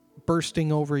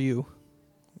bursting over you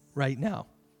right now.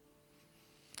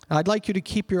 I'd like you to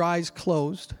keep your eyes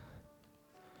closed.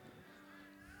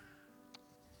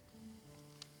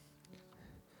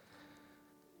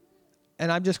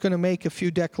 And I'm just going to make a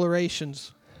few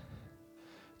declarations.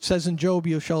 It says in Job,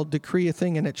 you shall decree a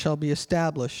thing and it shall be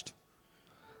established.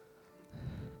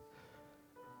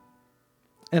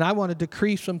 And I want to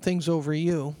decree some things over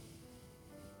you.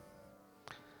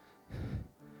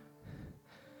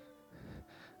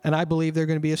 And I believe they're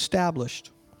going to be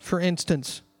established. For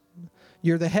instance,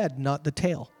 you're the head, not the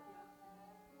tail.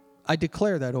 I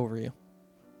declare that over you.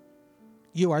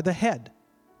 You are the head,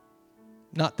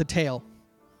 not the tail.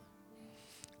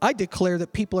 I declare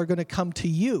that people are going to come to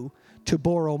you to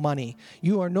borrow money.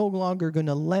 You are no longer going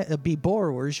to be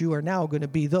borrowers. You are now going to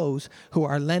be those who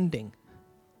are lending.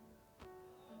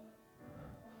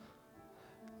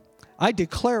 I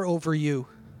declare over you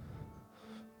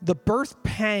the birth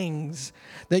pangs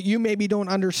that you maybe don't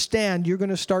understand, you're going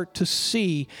to start to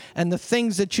see. And the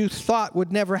things that you thought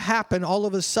would never happen, all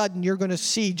of a sudden you're going to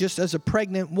see, just as a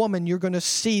pregnant woman, you're going to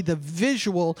see the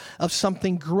visual of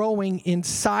something growing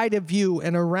inside of you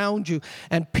and around you.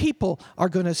 And people are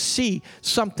going to see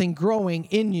something growing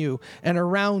in you and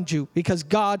around you because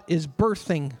God is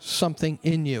birthing something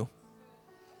in you.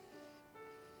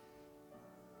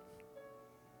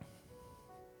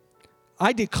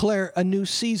 I declare a new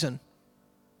season.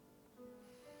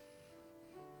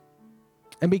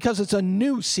 And because it's a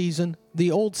new season,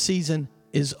 the old season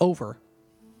is over.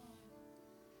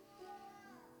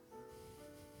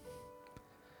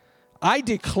 I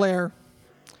declare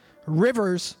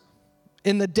rivers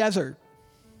in the desert.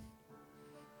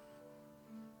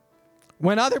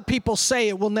 When other people say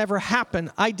it will never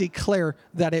happen, I declare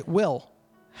that it will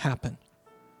happen.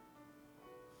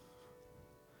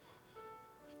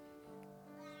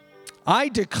 I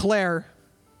declare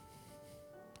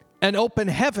an open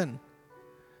heaven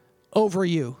over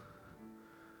you.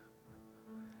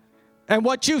 And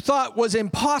what you thought was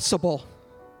impossible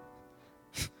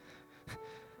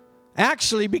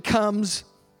actually becomes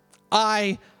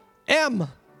I am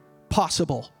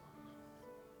possible.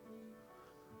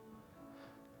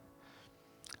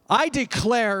 I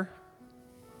declare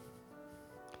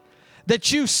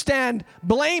that you stand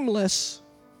blameless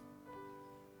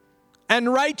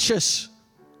and righteous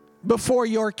before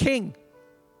your King.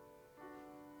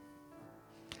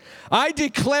 I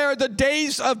declare the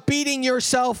days of beating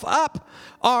yourself up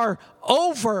are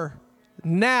over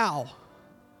now.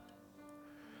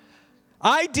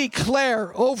 I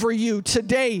declare over you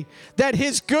today that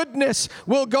His goodness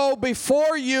will go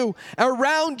before you,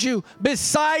 around you,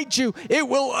 beside you. It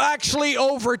will actually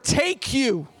overtake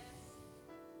you.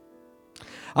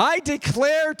 I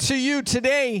declare to you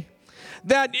today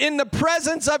that in the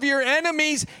presence of your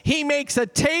enemies, He makes a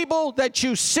table that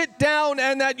you sit down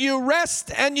and that you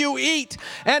rest and you eat.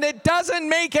 And it doesn't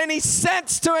make any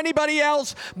sense to anybody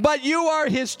else, but you are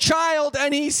His child,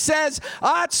 and He says,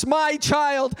 that's my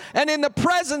child. And in the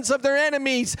presence of their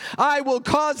enemies, I will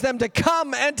cause them to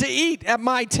come and to eat at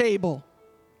my table.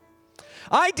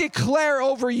 I declare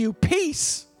over you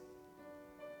peace.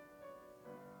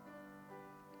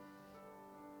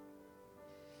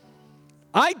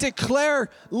 I declare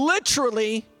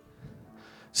literally,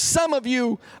 some of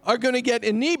you are going to get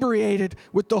inebriated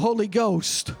with the Holy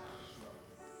Ghost.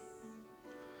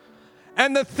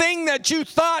 And the thing that you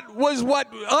thought was what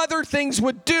other things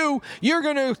would do, you're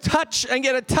going to touch and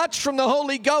get a touch from the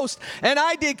Holy Ghost. And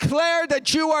I declare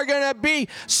that you are going to be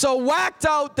so whacked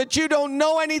out that you don't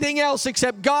know anything else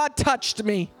except God touched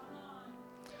me.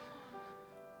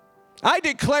 I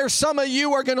declare some of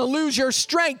you are going to lose your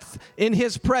strength in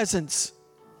His presence.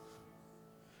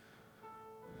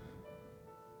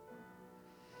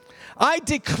 I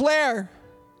declare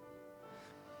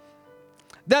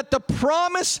that the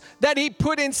promise that He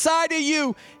put inside of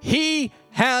you, He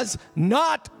has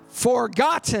not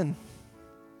forgotten.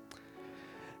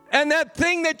 And that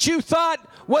thing that you thought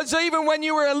was even when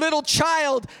you were a little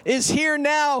child is here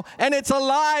now, and it's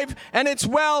alive, and it's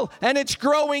well, and it's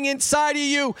growing inside of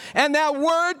you. And that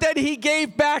word that He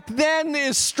gave back then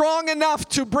is strong enough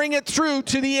to bring it through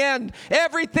to the end.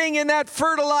 Everything in that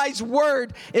fertilized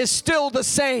word is still the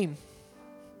same.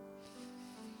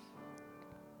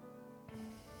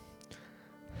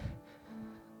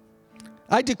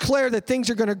 I declare that things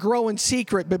are going to grow in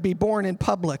secret but be born in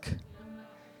public.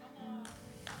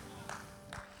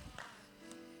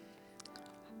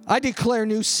 I declare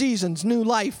new seasons, new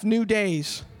life, new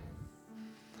days.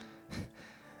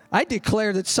 I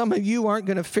declare that some of you aren't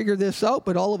going to figure this out,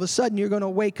 but all of a sudden you're going to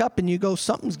wake up and you go,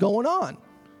 something's going on.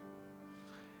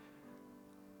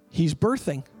 He's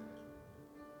birthing.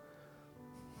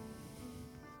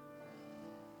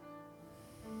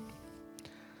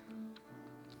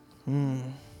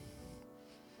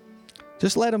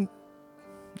 Just let Him.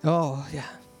 Oh, yeah.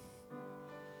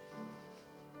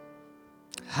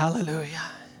 Hallelujah.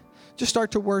 Just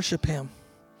start to worship Him.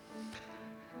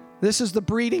 This is the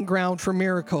breeding ground for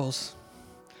miracles.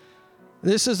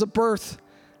 This is the birth.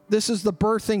 This is the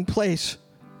birthing place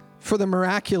for the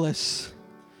miraculous.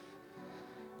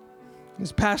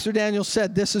 As Pastor Daniel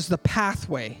said, this is the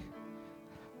pathway.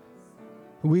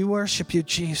 We worship You,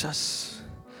 Jesus.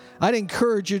 I'd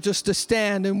encourage you just to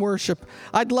stand and worship.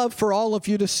 I'd love for all of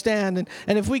you to stand.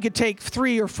 And if we could take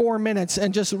 3 or 4 minutes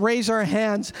and just raise our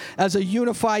hands as a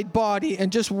unified body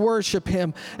and just worship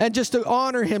Him and just to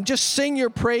honor Him. Just sing your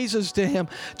praises to Him.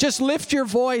 Just lift your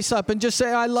voice up and just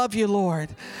say, I love You, Lord.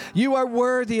 You are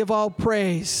worthy of all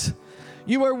praise.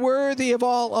 You are worthy of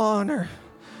all honor.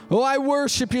 Oh, I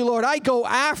worship You, Lord. I go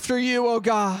after You, oh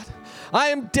God. I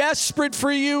am desperate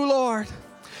for You, Lord.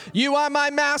 You are my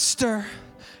master.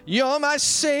 You're my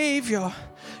Savior.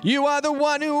 You are the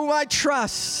one whom I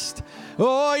trust.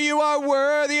 Oh, You are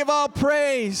worthy of all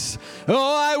praise.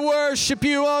 Oh, I worship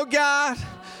You, oh God.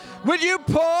 Would You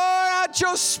pour out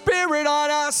Your Spirit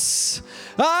on us?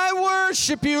 I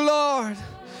worship You, Lord.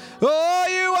 Oh,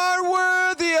 You are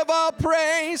worthy of all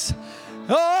praise.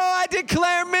 Oh, I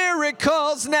declare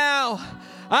miracles now.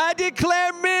 I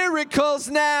declare miracles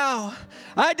now.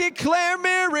 I declare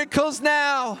miracles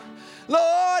now.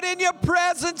 Lord, in your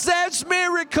presence there's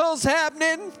miracles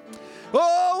happening.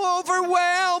 Oh,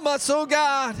 overwhelm us, oh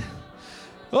God.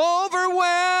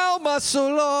 Overwhelm us,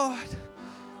 oh Lord.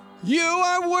 You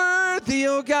are worthy,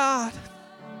 oh God.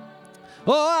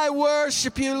 Oh, I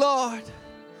worship you, Lord.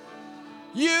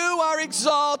 You are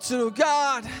exalted, oh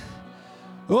God.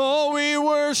 Oh, we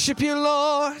worship you,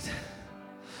 Lord.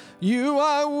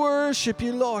 I worship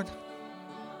you, Lord.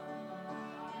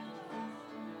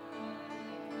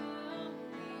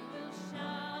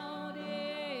 Shout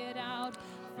it out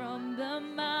from the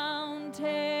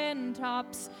mountain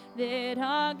tops that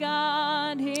our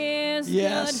God is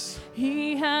Yes. good.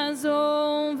 He has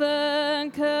overcome.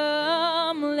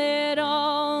 Let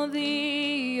all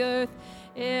the earth,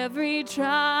 every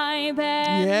tribe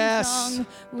and Yes. tongue,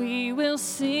 we will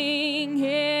sing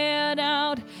it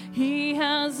out. He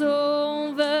has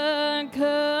overcome.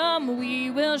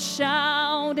 We will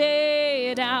shout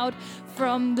it out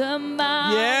from the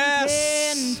mountain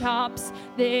Yes. tops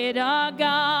that our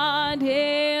God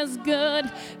is good.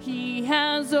 He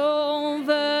has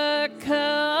overcome.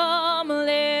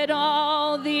 Let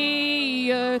all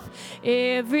the earth,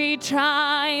 every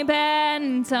tribe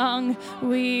and tongue,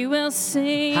 we will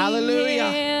sing Hallelujah.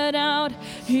 it out.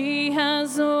 He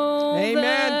has overcome.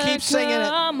 Amen. Keep singing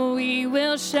it. We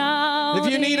will shout.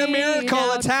 If you need a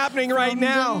miracle, it it's out happening right from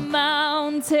now. The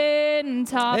mountain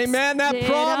tops. Amen. That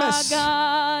promise. Our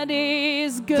God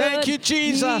is good. Thank you,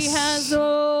 Jesus. He has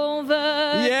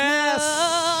overcome. Yes.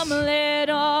 Let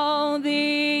all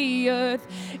the earth,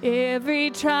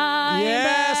 every tribe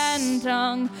Yes. and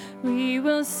tongue, we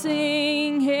will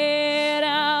sing it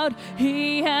out.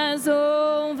 He has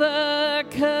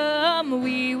overcome.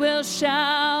 We will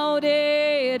shout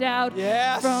it out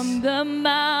Yes. from the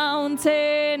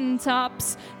mountain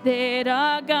tops that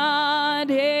our God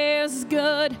is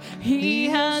good. He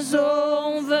has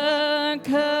overcome.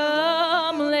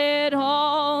 Let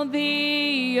all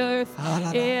the earth,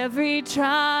 every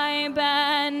tribe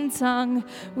and tongue,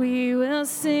 we will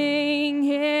sing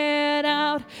it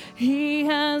out. He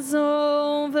has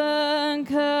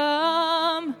overcome.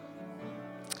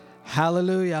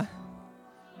 Hallelujah.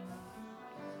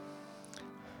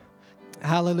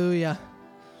 Hallelujah.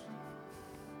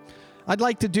 I'd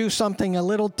like to do something a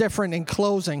little different in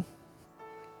closing.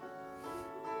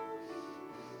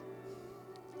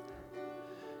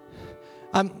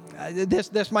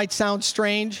 This might sound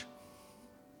strange,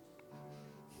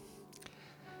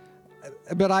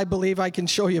 but I believe I can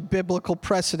show you biblical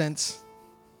precedents.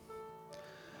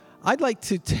 I'd like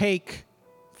to take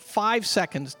 5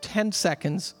 seconds, 10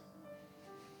 seconds,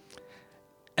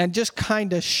 and just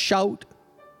kind of shout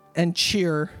and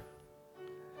cheer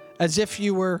as if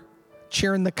you were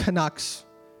cheering the Canucks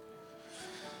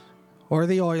or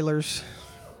the Oilers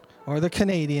or the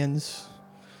Canadians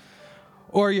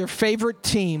or your favorite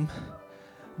team.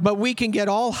 But we can get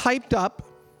all hyped up,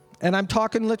 and I'm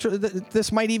talking literally,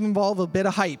 this might even involve a bit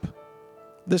of hype.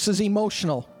 This is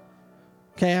emotional.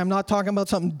 Okay, I'm not talking about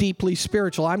something deeply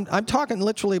spiritual. I'm talking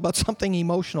literally about something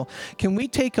emotional. Can we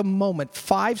take a moment,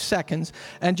 5 seconds,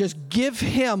 and just give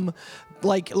him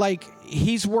like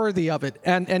he's worthy of it,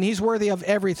 and he's worthy of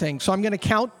everything. So I'm going to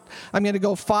count. I'm going to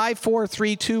go 5, 4,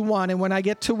 3, 2, 1, and when I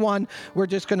get to 1, we're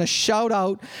just going to shout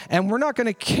out, and we're not going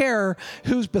to care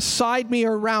who's beside me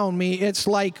or around me. It's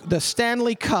like the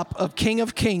Stanley Cup of King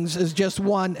of Kings is just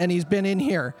won, and he's been in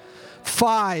here.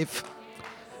 5,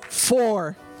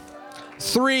 4,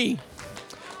 3,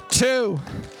 2,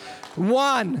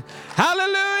 1.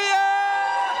 Hallelujah!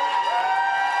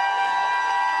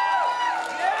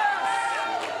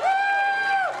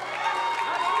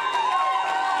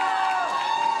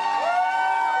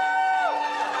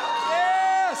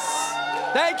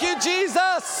 Thank you,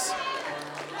 Jesus.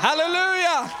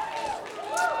 Hallelujah.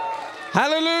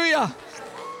 Hallelujah.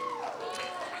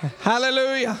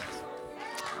 Hallelujah.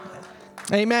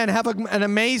 Amen. Have an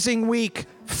amazing week.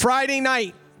 Friday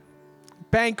night,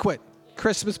 banquet,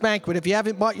 Christmas banquet. If you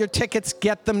haven't bought your tickets,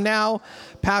 get them now.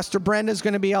 Pastor Brenda's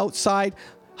going to be outside.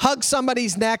 Hug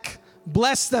somebody's neck.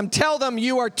 Bless them. Tell them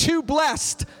you are too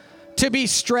blessed to be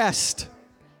stressed.